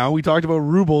dollar right now, we talked about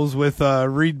rubles with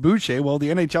Reed Boucher. Well, the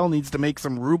NHL needs to make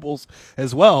some rubles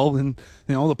as well, and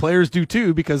the players do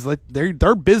too, because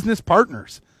they're business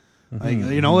partners.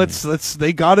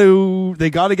 They got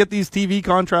to get these TV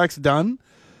contracts done.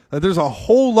 There's a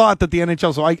whole lot that the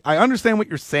NHL, so I understand what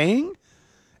you're saying,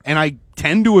 and I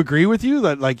tend to agree with you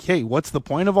that, hey, what's the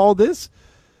point of all this?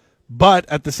 But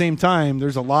at the same time,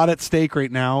 there's a lot at stake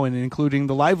right now, and including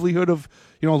the livelihood of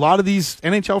a lot of these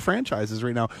NHL franchises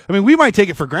right now. I mean, we might take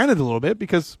it for granted a little bit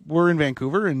because we're in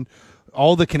Vancouver, and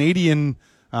all the Canadian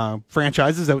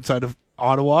franchises outside of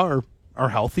Ottawa are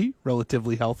healthy,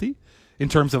 relatively healthy, in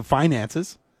terms of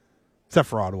finances, except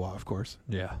for Ottawa, of course.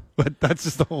 Yeah, but that's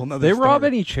just a whole nother. They story. rob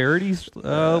any charities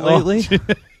lately?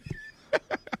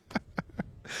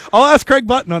 I'll ask Craig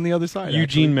Button on the other side.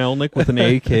 Eugene Melnick with an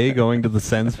AK going to the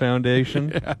Sens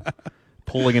Foundation,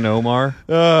 pulling an Omar.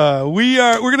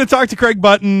 We're going to talk to Craig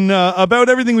Button about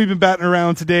everything we've been batting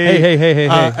around today. Hey!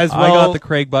 As well, I got the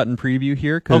Craig Button preview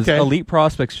here because Elite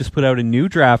Prospects just put out a new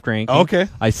draft ranking. Okay,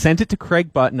 I sent it to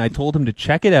Craig Button. I told him to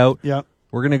check it out. Yeah.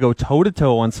 We're going to go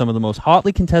toe-to-toe on some of the most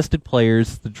hotly contested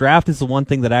players. The draft is the one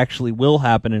thing that actually will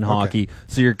happen in hockey,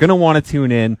 so you're going to want to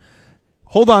tune in.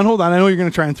 Hold on. I know you're going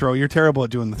to try and throw. You're terrible at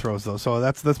doing the throws, though, so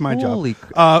that's my Holy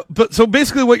job. But so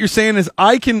basically what you're saying is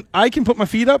I can put my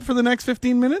feet up for the next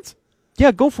 15 minutes?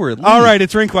 Yeah, go for it. Leave. All right,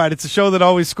 it's Rink Wide. It's a show that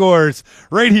always scores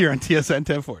right here on TSN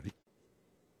 1040.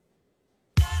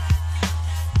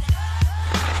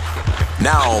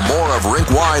 Now, more of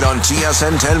Rink Wide on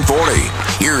TSN 1040.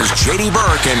 Here's JD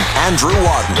Burke and Andrew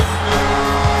Wadden.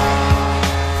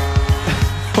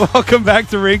 Welcome back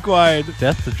to Rink Wide.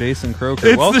 Death to Jason Croker.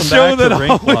 It's Welcome the show back that to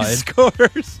Rink always Wide.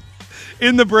 scores.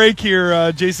 In the break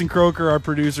here, Jason Croker, our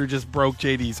producer, just broke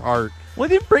JD's heart. Well,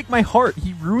 he didn't break my heart.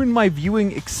 He ruined my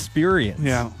viewing experience.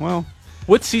 Yeah, well.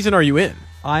 What season are you in?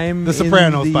 I'm The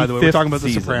Sopranos, by the way. We're talking about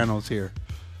season. The Sopranos here.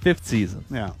 5th season.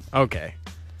 Yeah. Okay.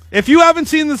 If you haven't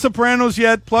seen The Sopranos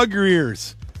yet, plug your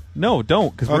ears. No,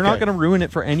 don't, because we're not going to ruin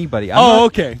it for anybody.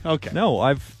 Okay. No,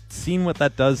 I've seen what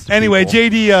that does to anyway, people.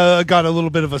 JD got a little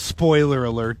bit of a spoiler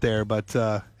alert there, but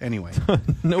anyway.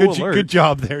 Alert. Good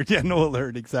job there. Yeah, no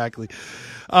alert, exactly.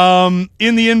 In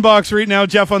the inbox right now,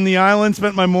 Jeff on the Island,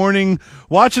 spent my morning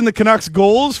watching the Canucks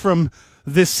goals from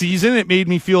this season. It made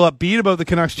me feel upbeat about the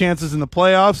Canucks' chances in the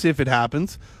playoffs, if it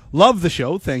happens. Love the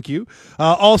show, thank you.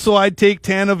 Also, I'd take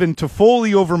Tanev and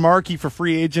Toffoli over Markey for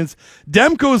free agents.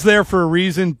 Demko's there for a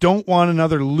reason. Don't want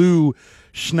another Lou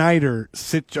Schneider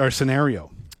scenario.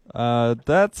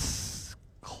 That's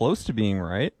close to being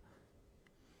right.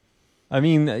 I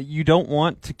mean, you don't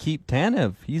want to keep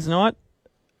Tanev. He's not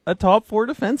a top 4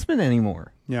 defenseman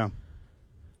anymore. Yeah.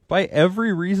 By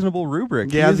every reasonable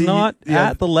rubric. Yeah, he is not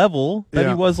at the level that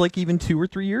he was even 2 or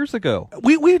 3 years ago.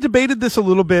 We debated this a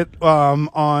little bit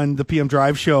on the PM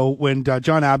Drive show when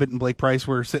John Abbott and Blake Price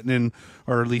were sitting in,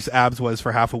 or at least Abs was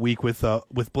for half a week with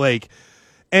Blake.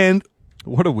 And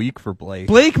what a week for Blake.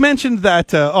 Blake mentioned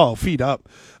that, feed up.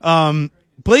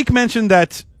 Blake mentioned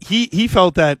that he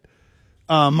felt that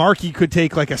Markey could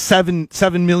take like a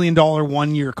 $7 million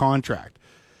 1-year contract.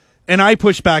 And I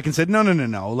pushed back and said,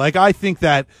 no. Like, I think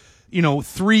that,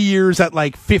 3 years at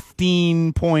like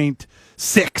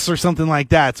 15.6 or something like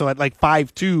that. So at like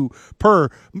 5.2 per,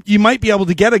 you might be able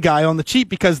to get a guy on the cheap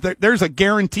because there's a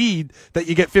guaranteed that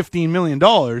you get $15 million.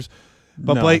 But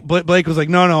no. Blake was like,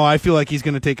 no, I feel like he's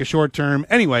going to take a short term.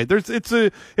 Anyway, it's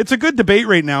a good debate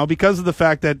right now because of the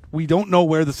fact that we don't know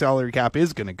where the salary cap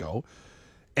is going to go.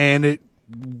 And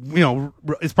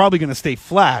it's probably going to stay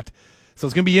flat. So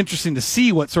it's going to be interesting to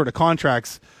see what sort of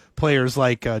contracts players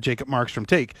like Jacob Markstrom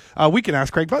take. We can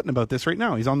ask Craig Button about this right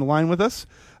now. He's on the line with us.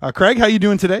 Craig, how you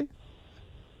doing today?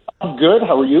 I'm good.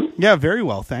 How are you? Yeah, very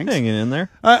well, thanks. Hanging in there.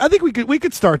 I think we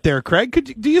could start there,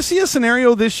 Craig. Do you see a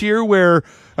scenario this year where,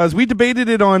 as we debated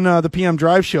it on the PM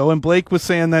Drive show, and Blake was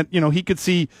saying that he could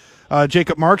see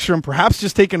Jacob Markstrom perhaps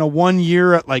just taking a 1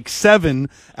 year at like 7,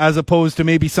 as opposed to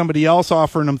maybe somebody else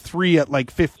offering him 3 at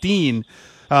like 15.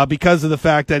 Because of the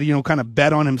fact that, kind of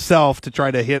bet on himself to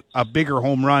try to hit a bigger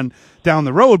home run down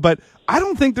the road. But I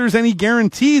don't think there's any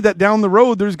guarantee that down the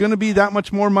road there's going to be that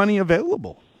much more money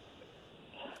available.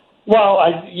 Well,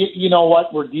 you know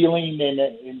what? We're dealing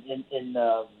in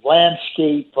a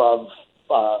landscape of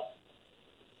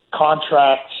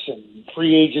contracts and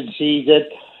free agency that,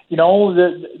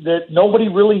 that nobody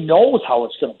really knows how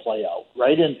it's going to play out,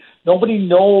 right? And nobody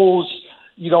knows,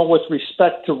 with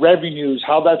respect to revenues,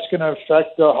 how that's going to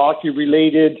affect the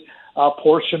hockey-related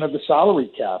portion of the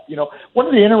salary cap. One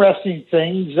of the interesting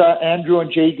things, Andrew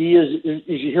and JD, is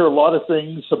you hear a lot of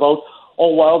things about, the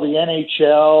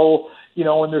NHL,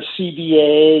 and their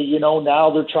CBA, now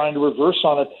they're trying to reverse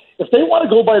on it. If they want to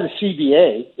go by the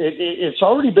CBA, it's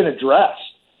already been addressed.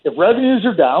 If revenues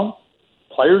are down,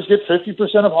 players get 50%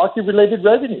 of hockey-related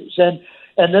revenues, and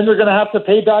then they're going to have to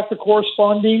pay back the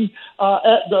corresponding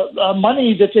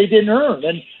money that they didn't earn.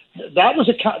 And that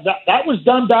was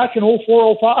done back in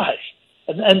 04-05.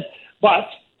 But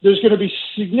there's going to be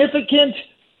significant,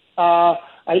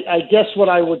 I guess what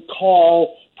I would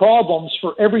call problems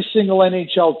for every single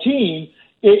NHL team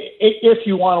if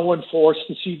you want to enforce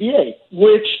the CBA,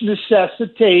 which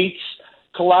necessitates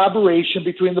collaboration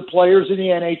between the players in the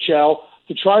NHL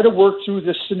to try to work through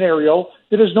this scenario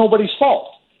that is nobody's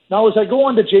fault. Now, as I go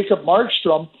on to Jacob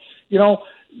Markstrom,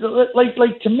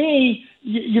 like to me,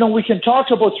 we can talk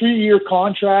about 3-year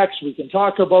contracts. We can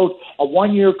talk about a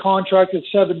 1-year contract at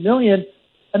 $7 million.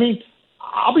 I mean,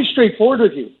 I'll be straightforward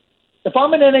with you. If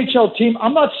I'm an NHL team,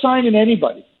 I'm not signing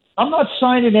anybody. I'm not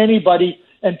signing anybody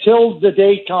until the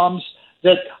day comes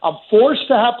that I'm forced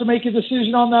to have to make a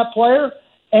decision on that player,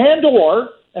 and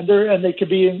they could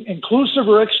be inclusive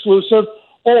or exclusive,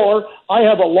 or I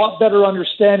have a lot better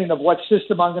understanding of what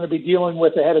system I'm going to be dealing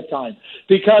with ahead of time.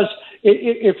 Because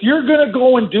if you're going to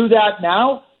go and do that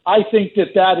now, I think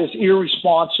that is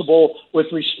irresponsible with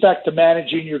respect to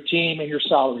managing your team and your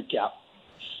salary cap.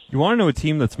 You want to know a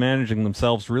team that's managing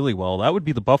themselves really well? That would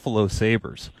be the Buffalo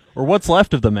Sabres, or what's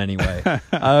left of them anyway.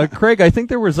 Craig, I think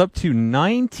there was up to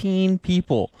 19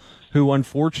 people who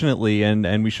unfortunately,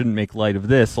 and we shouldn't make light of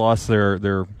this, lost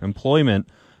their employment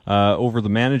over the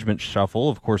management shuffle.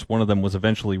 Of course, one of them was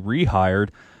eventually rehired.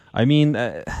 I mean,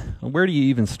 where do you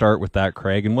even start with that,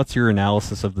 Craig? And what's your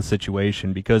analysis of the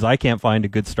situation? Because I can't find a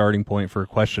good starting point for a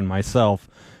question myself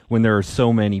when there are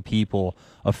so many people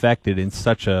affected in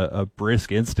such a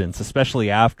brisk instance, especially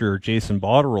after Jason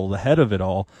Botterill, the head of it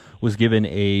all, was given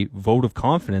a vote of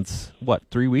confidence,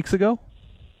 3 weeks ago?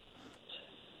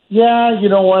 Yeah, you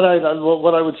know what?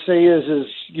 What I would say is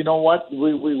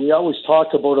we always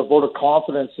talk about a vote of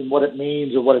confidence and what it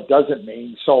means or what it doesn't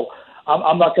mean. So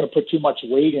I'm not going to put too much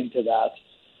weight into that.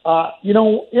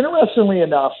 Interestingly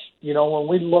enough, when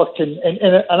we looked and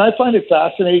I find it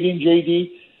fascinating,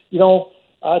 JD.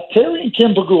 Terry and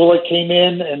Kim Pegula came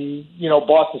in and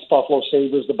bought this Buffalo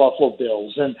Sabres, the Buffalo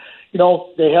Bills, and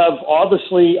they have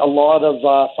obviously a lot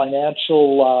of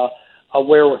financial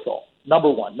wherewithal. Number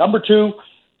one. Number two,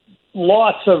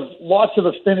 lots of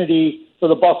affinity for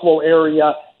the Buffalo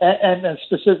area and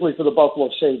specifically for the Buffalo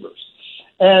Sabres.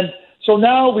 And so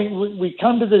now we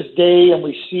come to this day and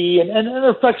we see, and it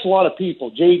affects a lot of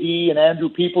people, JD and Andrew,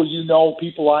 people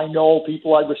people I know,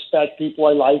 people I respect, people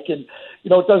I like, and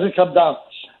it doesn't come down.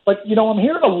 But I'm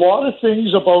hearing a lot of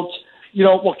things about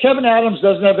Kevin Adams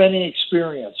doesn't have any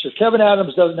experience, or Kevin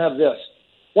Adams doesn't have this.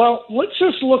 Well, let's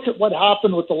just look at what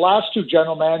happened with the last two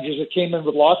general managers that came in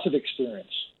with lots of experience.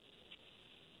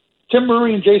 Tim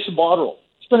Murray and Jason Botterill.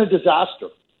 It's been a disaster.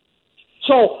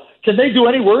 So can they do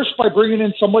any worse by bringing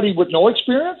in somebody with no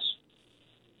experience?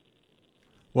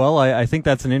 Well, I think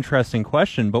that's an interesting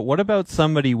question, but what about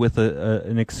somebody with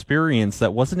an experience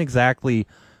that wasn't exactly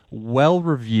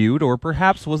well-reviewed or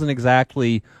perhaps wasn't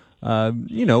exactly,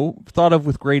 thought of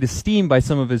with great esteem by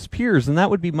some of his peers, and that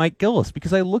would be Mike Gillis,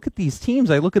 because I look at these teams,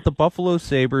 I look at the Buffalo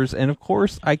Sabres, and of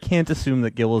course I can't assume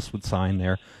that Gillis would sign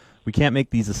there. We can't make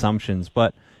these assumptions,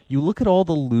 but you look at all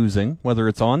the losing, whether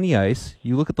it's on the ice,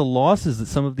 you look at the losses that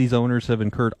some of these owners have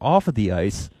incurred off of the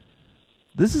ice.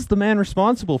 This is the man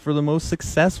responsible for the most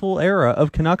successful era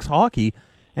of Canucks hockey,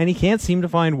 and he can't seem to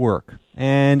find work.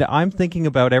 And I'm thinking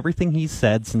about everything he's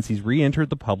said since he's re-entered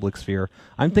the public sphere.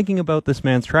 I'm thinking about this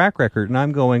man's track record, and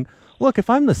I'm going, look, if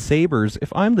I'm the Sabres,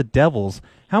 if I'm the Devils,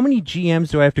 how many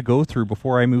GMs do I have to go through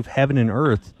before I move heaven and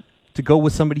earth to go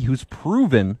with somebody who's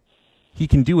proven he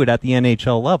can do it at the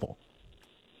NHL level?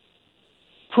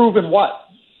 Proven what?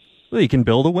 Well, he can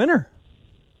build a winner,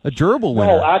 a durable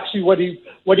winner. No, actually, what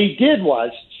he did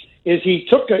was he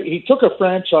took a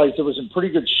franchise that was in pretty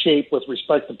good shape with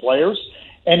respect to players,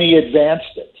 and he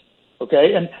advanced it.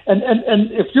 Okay, and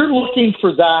if you're looking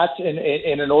for that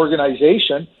in an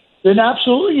organization, then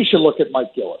absolutely you should look at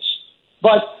Mike Gillis.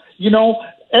 But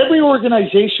every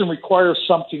organization requires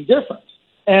something different,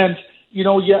 and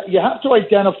you have to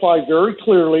identify very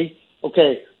clearly.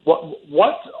 Okay,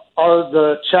 what are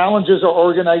the challenges our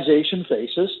organization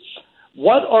faces?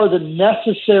 what are the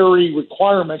necessary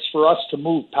requirements for us to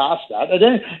move past that?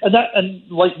 And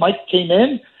like Mike came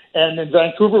in, and in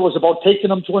Vancouver was about taking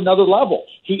them to another level.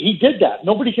 He did that.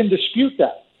 Nobody can dispute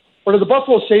that. But are the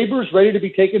Buffalo Sabres ready to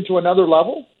be taken to another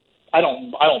level? I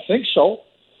don't think so.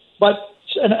 But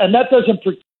and that doesn't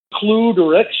preclude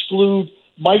or exclude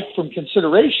Mike from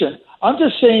consideration. I'm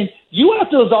just saying you have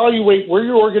to evaluate where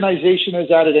your organization is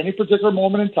at any particular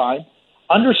moment in time,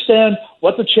 understand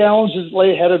what the challenges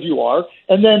lay ahead of you are,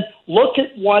 and then look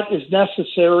at what is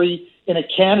necessary in a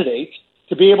candidate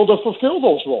to be able to fulfill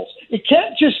those roles. It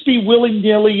can't just be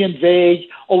willy-nilly and vague,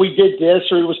 oh, he did this,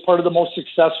 or he was part of the most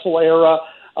successful era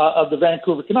of the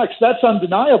Vancouver Canucks. That's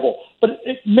undeniable. But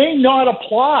it may not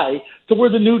apply to where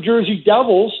the New Jersey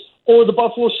Devils or the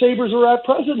Buffalo Sabres are at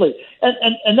presently.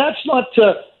 And that's not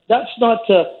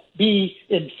to be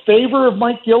in favor of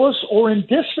Mike Gillis or in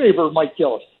disfavor of Mike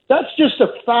Gillis. That's just a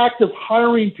fact of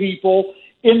hiring people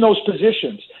in those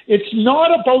positions. It's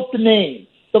not about the name.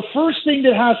 The first thing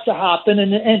that has to happen,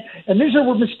 and these are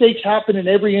where mistakes happen in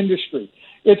every industry,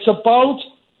 it's about,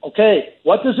 okay,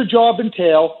 what does a job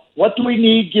entail? What do we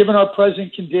need given our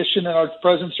present condition and our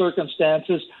present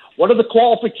circumstances? What are the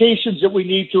qualifications that we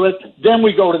need to it? Then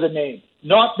we go to the name,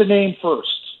 not the name first.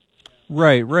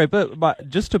 Right. But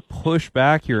just to push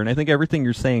back here, and I think everything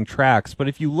you're saying tracks, but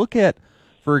if you look at,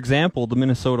 for example, the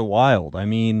Minnesota Wild, I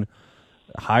mean,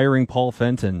 hiring Paul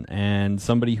Fenton and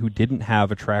somebody who didn't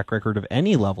have a track record of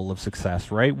any level of success,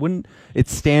 right? Wouldn't it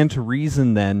stand to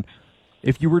reason then,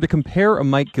 if you were to compare a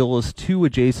Mike Gillis to a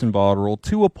Jason Botterill,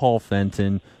 to a Paul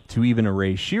Fenton, to even a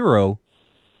Ray Shero,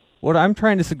 what I'm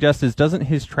trying to suggest is, doesn't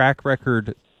his track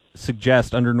record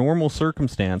suggest, under normal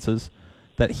circumstances,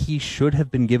 that he should have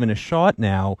been given a shot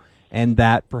now, and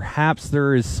that perhaps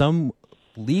there is some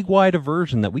league-wide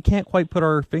aversion that we can't quite put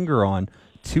our finger on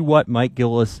to what Mike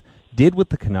Gillis did with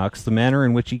the Canucks, the manner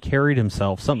in which he carried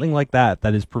himself, something like that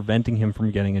is preventing him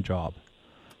from getting a job?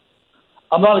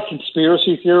 I'm not a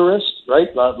conspiracy theorist, right?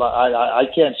 I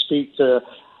can't speak to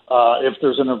if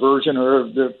there's an aversion or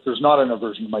if there's not an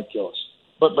aversion to Mike Gillis.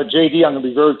 But JD, I'm going to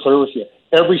be very clear with you.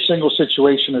 Every single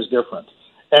situation is different.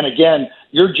 And again,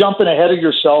 you're jumping ahead of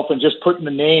yourself and just putting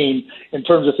the name in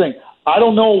terms of thing. I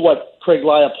don't know what Craig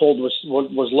Leopold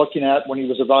was looking at when he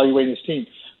was evaluating his team.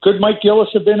 Could Mike Gillis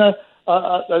have been a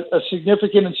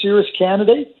significant and serious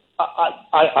candidate?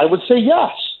 I would say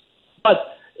yes.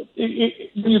 But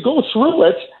when you go through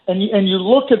it and you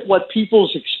look at what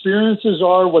people's experiences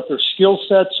are, what their skill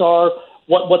sets are,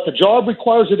 what the job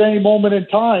requires at any moment in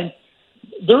time,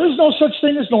 there is no such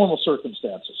thing as normal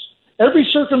circumstances. Every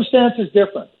circumstance is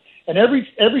different, and every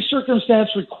circumstance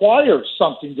requires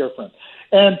something different.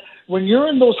 And when you're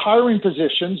in those hiring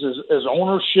positions as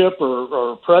ownership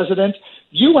or president,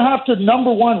 you have to,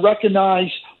 number one,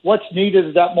 recognize what's needed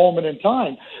at that moment in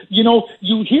time.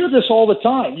 You hear this all the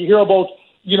time. You hear about,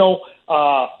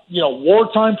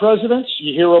 wartime presidents.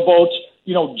 You hear about,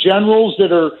 generals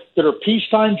that are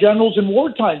peacetime generals and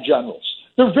wartime generals.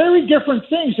 They're very different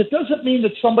things. It doesn't mean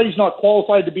that somebody's not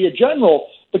qualified to be a general,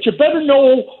 but you better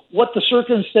know what the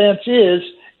circumstance is,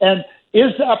 and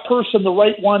is that person the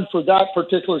right one for that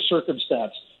particular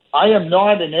circumstance? I am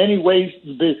not in any way,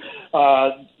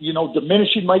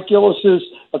 diminishing Mike Gillis's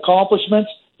accomplishments.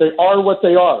 They are what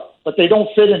they are, but they don't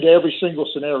fit into every single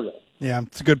scenario. Yeah,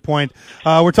 it's a good point.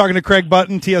 We're talking to Craig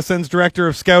Button, TSN's Director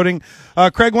of Scouting.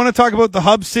 Craig, want to talk about the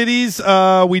hub cities?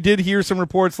 We did hear some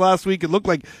reports last week. It looked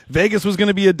like Vegas was going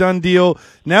to be a done deal.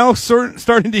 Now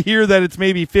starting to hear that it's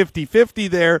maybe 50-50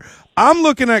 there. I'm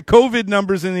looking at COVID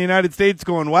numbers in the United States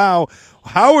going, wow,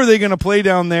 how are they going to play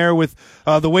down there with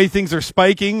the way things are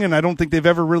spiking? And I don't think they've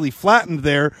ever really flattened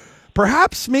there.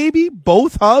 Perhaps maybe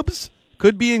both hubs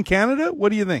could be in Canada. What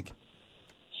do you think?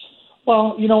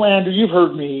 Well, Andrew, you've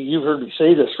heard me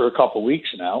say this for a couple of weeks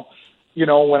now.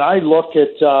 When I look at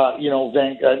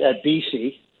at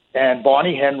BC and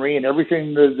Bonnie Henry and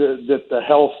everything that the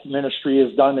health ministry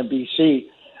has done in BC,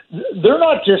 they're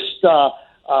not just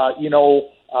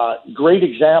great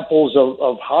examples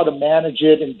of how to manage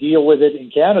it and deal with it in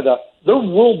Canada. They're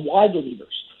worldwide leaders.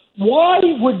 Why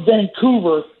would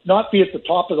Vancouver not be at the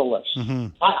top of the list? Mm-hmm.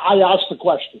 I ask the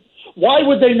question. Why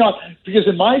would they not? Because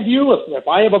in my view, if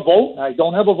I have a vote and I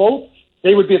don't have a vote,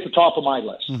 they would be at the top of my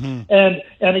list. Mm-hmm.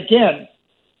 And again,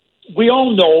 we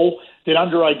all know that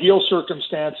under ideal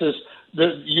circumstances,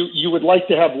 that you would like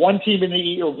to have one team in the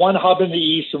East, or one hub in the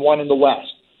East and one in the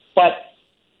West. But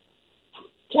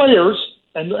players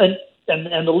and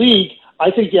the league,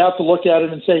 I think you have to look at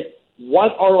it and say,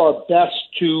 what are our best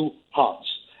two hubs?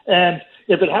 And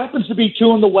if it happens to be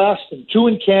two in the West and two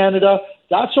in Canada,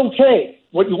 that's okay.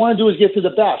 What you want to do is get to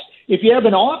the best. If you have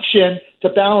an option to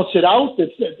balance it out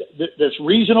that's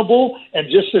reasonable and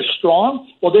just as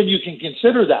strong, well, then you can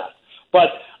consider that. But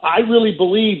I really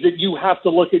believe that you have to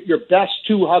look at your best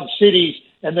 2 hub cities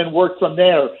and then work from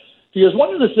there. Because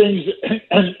one of the things,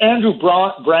 and Andrew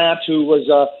Brandt, who was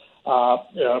a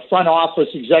front office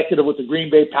executive with the Green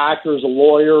Bay Packers, a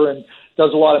lawyer, and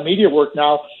does a lot of media work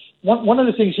now, one of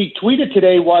the things he tweeted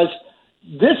today was,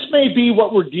 this may be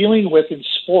what we're dealing with in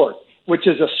sport, which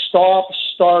is a stop,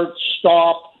 start,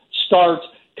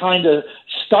 kind of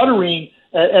stuttering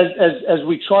as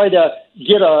we try to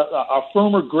get a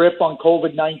firmer grip on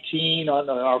COVID-19, on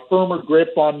a firmer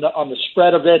grip on the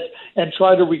spread of it, and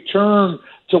try to return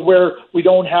to where we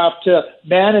don't have to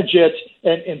manage it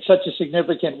in such a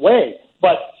significant way.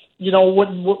 But,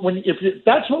 if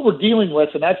that's what we're dealing with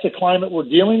and that's the climate we're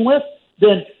dealing with,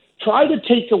 then try to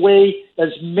take away as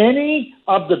many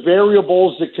of the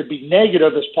variables that could be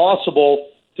negative as possible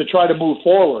to try to move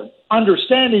forward,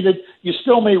 understanding that you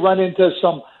still may run into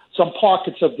some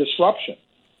pockets of disruption.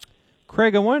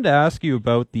 Craig, I wanted to ask you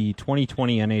about the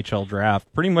 2020 NHL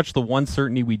draft. Pretty much the one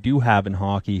certainty we do have in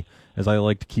hockey, as I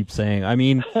like to keep saying. I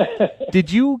mean,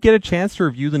 did you get a chance to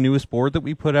review the newest board that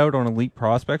we put out on elite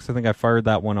prospects? I think I fired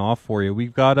that one off for you.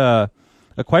 We've got a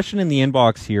question in the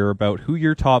inbox here about who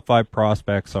your top 5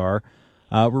 prospects are.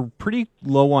 We're pretty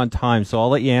low on time, so I'll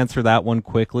let you answer that one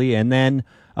quickly. And then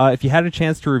if you had a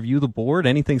chance to review the board,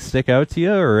 anything stick out to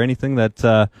you or anything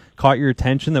that caught your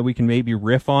attention that we can maybe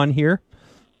riff on here?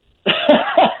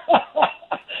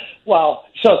 Wow.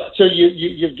 So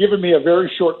you've given me a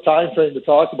very short time frame to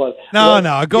talk about.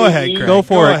 No, go ahead, Craig. Go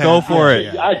for it.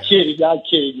 I'm kidding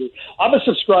you. I'm a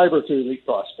subscriber to Elite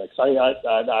Prospects.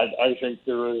 I think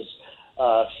there is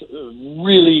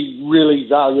really, really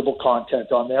valuable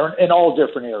content on there in all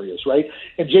different areas, right?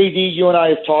 And JD, you and I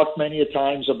have talked many a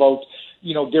times about,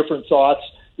 different thoughts.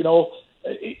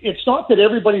 It's not that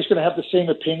everybody's going to have the same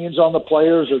opinions on the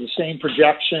players or the same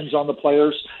projections on the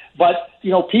players, but,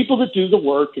 people that do the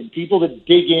work and people that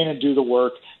dig in and do the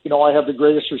work, I have the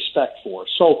greatest respect for.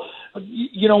 So,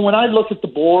 when I look at the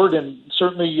board, and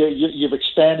certainly you've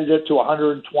expanded it to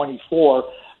 124,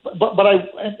 but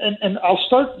I'll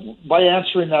start by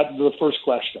answering the first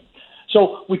question.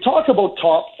 So we talk about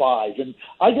top 5, and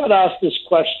I got asked this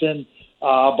question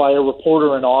by a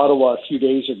reporter in Ottawa a few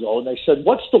days ago, and they said,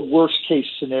 what's the worst case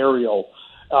scenario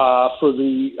for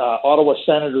the Ottawa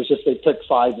Senators if they pick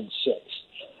 5 and 6?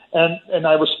 And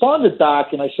I responded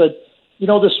back and I said,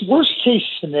 this worst case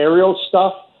scenario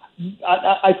stuff,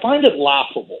 I find it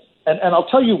laughable. And I'll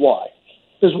tell you why.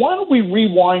 Because why don't we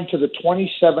rewind to the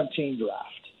 2017 draft?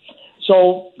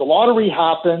 So the lottery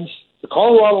happens, the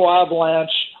Colorado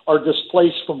Avalanche are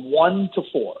displaced from 1 to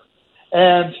 4.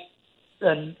 And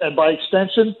by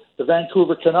extension, the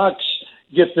Vancouver Canucks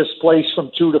get displaced from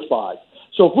 2 to 5.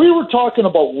 So if we were talking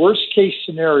about worst case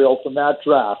scenario from that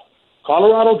draft,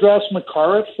 Colorado drafts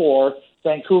Makar at 4,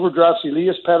 Vancouver drafts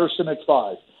Elias Pettersson at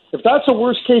 5. If that's a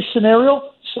worst case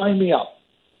scenario, sign me up.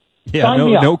 Yeah,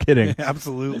 no kidding.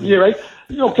 Absolutely. Yeah, right?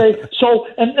 Okay, so,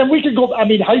 and we could go,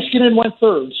 Heiskanen went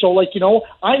 3rd. So,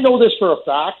 I know this for a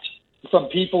fact from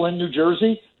people in New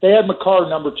Jersey. They had Makar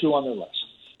number 2 on their list.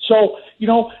 So,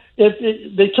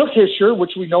 if they took Hischier,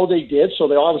 which we know they did, so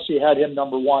they obviously had him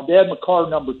number 1. They had Makar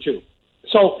number 2.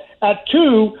 So, at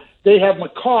 2, they have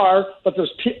Makar, but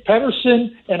there's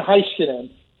Pettersson and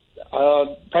Heiskanen.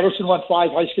 Pettersson went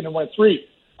 5, Heiskanen went 3.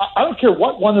 I don't care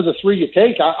what one of the 3 you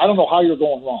take. I don't know how you're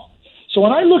going wrong. So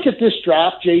when I look at this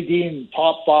draft, JD, in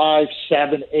top 5,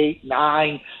 7, 8,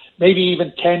 9, maybe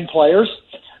even 10 players,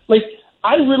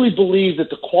 I really believe that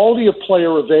the quality of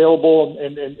player available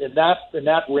in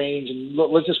that range, and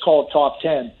let's just call it top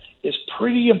 10, is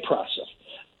pretty impressive.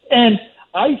 And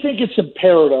I think it's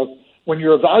imperative when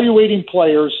you're evaluating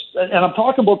players, and I'm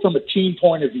talking about from a team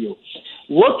point of view,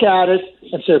 look at it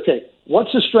and say, okay,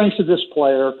 what's the strengths of this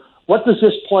player? What does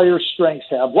this player's strengths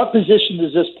have? What position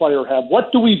does this player have?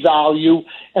 What do we value?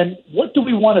 And what do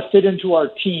we want to fit into our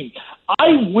team?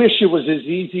 I wish it was as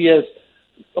easy as,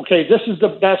 okay, this is the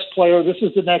best player, this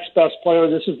is the next best player,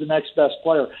 this is the next best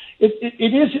player.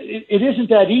 It isn't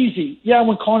that easy. Yeah,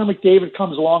 when Connor McDavid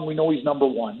comes along, we know he's number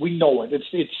 1. We know it.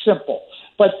 It's simple.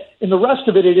 But in the rest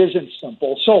of it, it isn't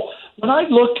simple. So when I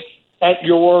look at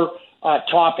your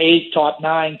top 8, top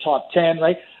 9, top 10,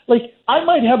 right, I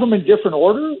might have them in different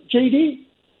order, JD,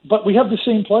 but we have the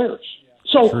same players.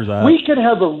 So we could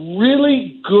have a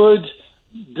really good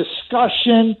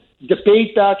discussion,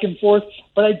 debate back and forth,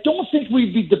 but I don't think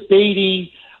we'd be debating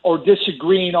or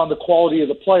disagreeing on the quality of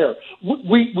the player.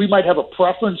 We might have a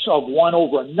preference of one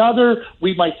over another.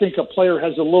 We might think a player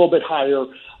has a little bit higher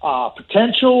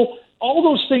potential. All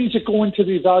those things that go into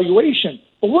the evaluation.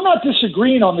 But we're not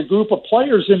disagreeing on the group of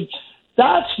players, and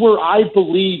that's where I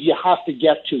believe you have to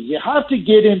get to. You have to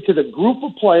get into the group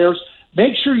of players,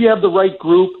 make sure you have the right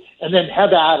group, and then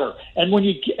have at her. And when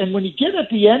you get at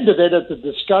the end of it, at the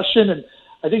discussion, and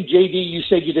I think, JD, you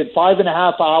said you did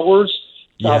 5.5 hours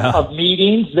of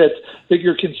meetings that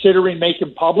you're considering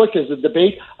making public as a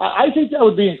debate. I think that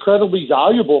would be incredibly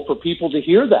valuable for people to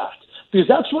hear that, because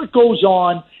that's what goes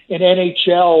on in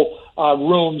NHL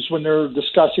rooms when they're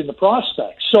discussing the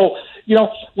prospects. So, you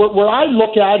know, where I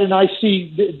look at and I see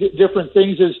different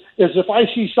things is if I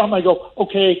see something, I go,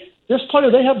 okay, this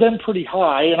player, they have them pretty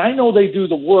high, and I know they do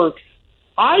the work.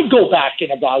 I go back and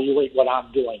evaluate what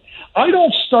I'm doing. I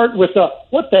don't start with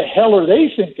what the hell are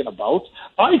they thinking about?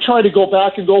 I try to go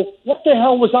back and go, what the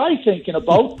hell was I thinking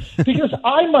about? Because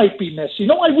I might be missing.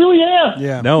 No, I really am.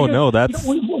 Yeah. Because, No, that's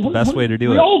the best way to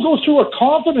do it. We all go through a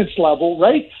confidence level,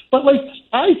 right? But, like,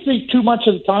 I think too much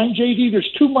of the time, JD,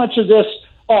 there's too much of this,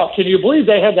 oh, can you believe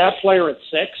they had that player at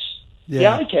 6?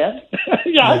 Yeah, I can.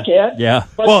 I can. Yeah.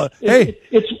 But well, hey.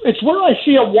 It's where I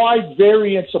see a wide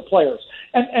variance of players.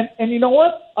 And you know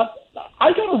what?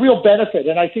 I got a real benefit,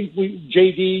 and I think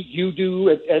JD, you do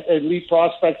at Elite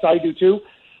Prospects, I do too.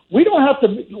 We don't have to.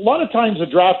 A lot of times the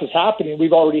draft is happening.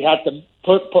 We've already had to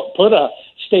put a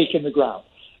stake in the ground.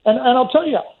 And I'll tell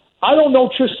you, I don't know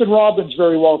Tristan Robbins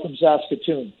very well from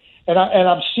Saskatoon, and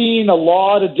I'm seeing a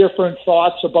lot of different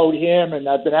thoughts about him, and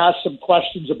I've been asked some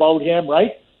questions about him.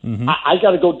 Right? Mm-hmm. I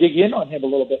got to go dig in on him a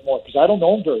little bit more because I don't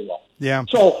know him very well. Yeah.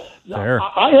 So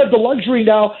I have the luxury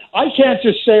now. I can't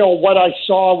just say, oh, what I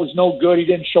saw was no good. He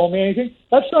didn't show me anything.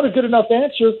 That's not a good enough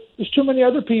answer. There's too many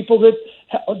other people that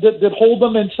hold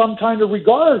them in some kind of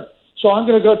regard. So I'm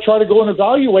going to try to go and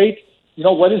evaluate, you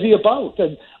know, what is he about?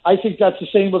 And I think that's the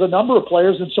same with a number of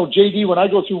players. And so, JD, when I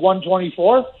go through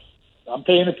 124, I'm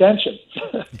paying attention.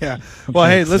 Yeah. Well,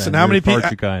 hey, listen. How many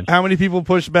people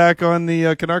pushed back on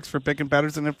the Canucks for picking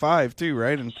Patterson at 5 too,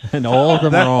 right? And all of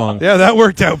them wrong. Yeah, that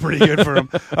worked out pretty good for him.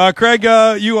 Craig,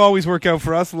 you always work out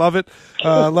for us. Love it.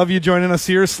 Love you joining us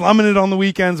here, slumming it on the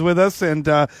weekends with us, and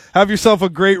have yourself a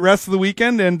great rest of the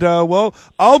weekend. And well,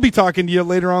 I'll be talking to you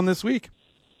later on this week.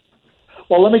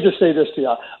 Well, let me just say this to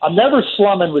you. I'm never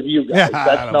slumming with you guys. Yeah,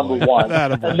 that's number one.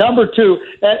 And number two,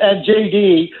 and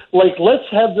JD, like, let's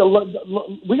have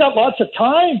we got lots of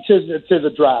time to the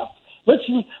draft.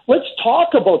 Let's talk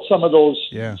about some of those,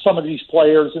 some of these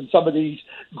players and some of these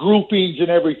groupings and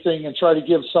everything, and try to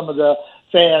give some of the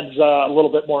fans a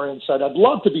little bit more insight. I'd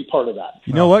love to be part of that.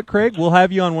 You know what, Craig? We'll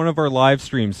have you on one of our live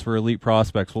streams for Elite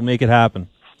Prospects. We'll make it happen.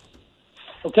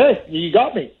 Okay, you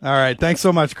got me. All right, thanks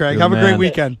so much, Craig. Have a great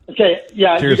weekend. Okay,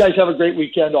 yeah, cheers. You guys have a great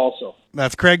weekend also.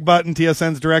 That's Craig Button,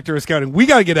 TSN's Director of Scouting. We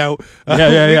got to get out.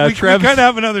 Yeah. We kind of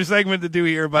have another segment to do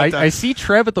here. But I see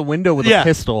Trev at the window with a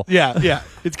pistol. Yeah.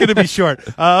 It's going to be short.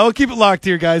 We'll keep it locked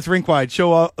here, guys. Rink Wide,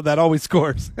 show that always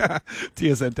scores.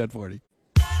 TSN 1040.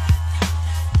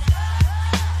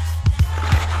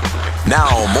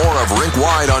 Now, more of Rink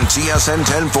Wide on TSN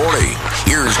 1040.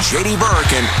 Here's JD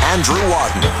Burke and Andrew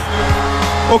Wadden.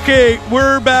 Okay,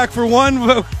 we're back for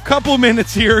a couple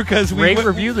minutes here because we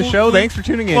review the show. Thanks for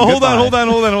tuning in. Well, hold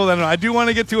on. I do want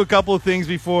to get to a couple of things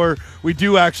before we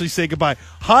do actually say goodbye.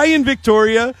 Hi in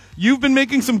Victoria. You've been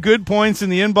making some good points in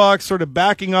the inbox, sort of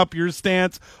backing up your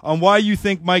stance on why you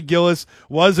think Mike Gillis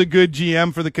was a good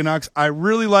GM for the Canucks. I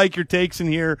really like your takes in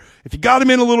here. If you got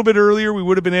him in a little bit earlier, we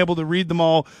would have been able to read them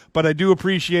all, but I do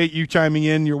appreciate you chiming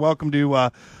in. You're welcome to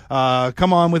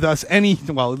come on with us at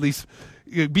least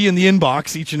be in the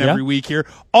inbox each and every week here.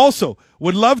 Also,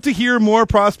 would love to hear more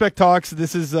prospect talks.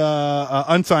 This is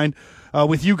unsigned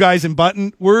with you guys in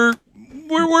Button. We're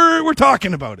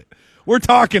talking about it. We're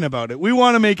talking about it. We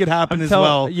want to make it happen as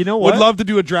well. You know what? Would love to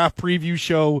do a draft preview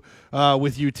show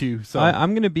with you two. So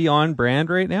I'm going to be on brand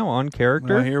right now, on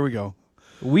character. Well, here we go.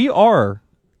 We are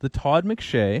the Todd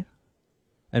McShay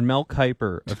and Mel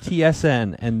Kiper of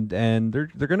TSN, and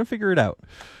they're going to figure it out.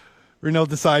 Renaud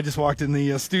Desai just walked in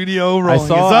the studio, rolling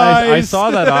his eyes. I saw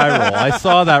that eye roll. I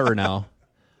saw that, Renaud.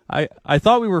 I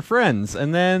thought we were friends,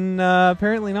 and then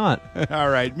apparently not. All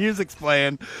right, music's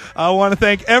playing. I want to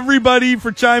thank everybody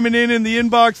for chiming in the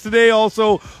inbox today.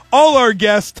 Also, all our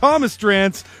guests, Thomas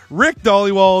Drance, Rick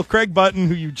Dollywall, Craig Button,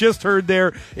 who you just heard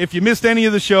there. If you missed any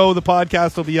of the show, the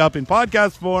podcast will be up in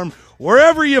podcast form.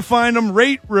 Wherever you find them,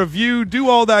 rate, review, do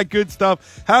all that good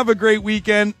stuff. Have a great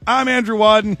weekend. I'm Andrew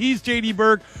Wadden. He's JD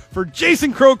Burke. For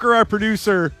Jason Croker, our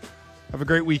producer, have a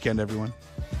great weekend, everyone.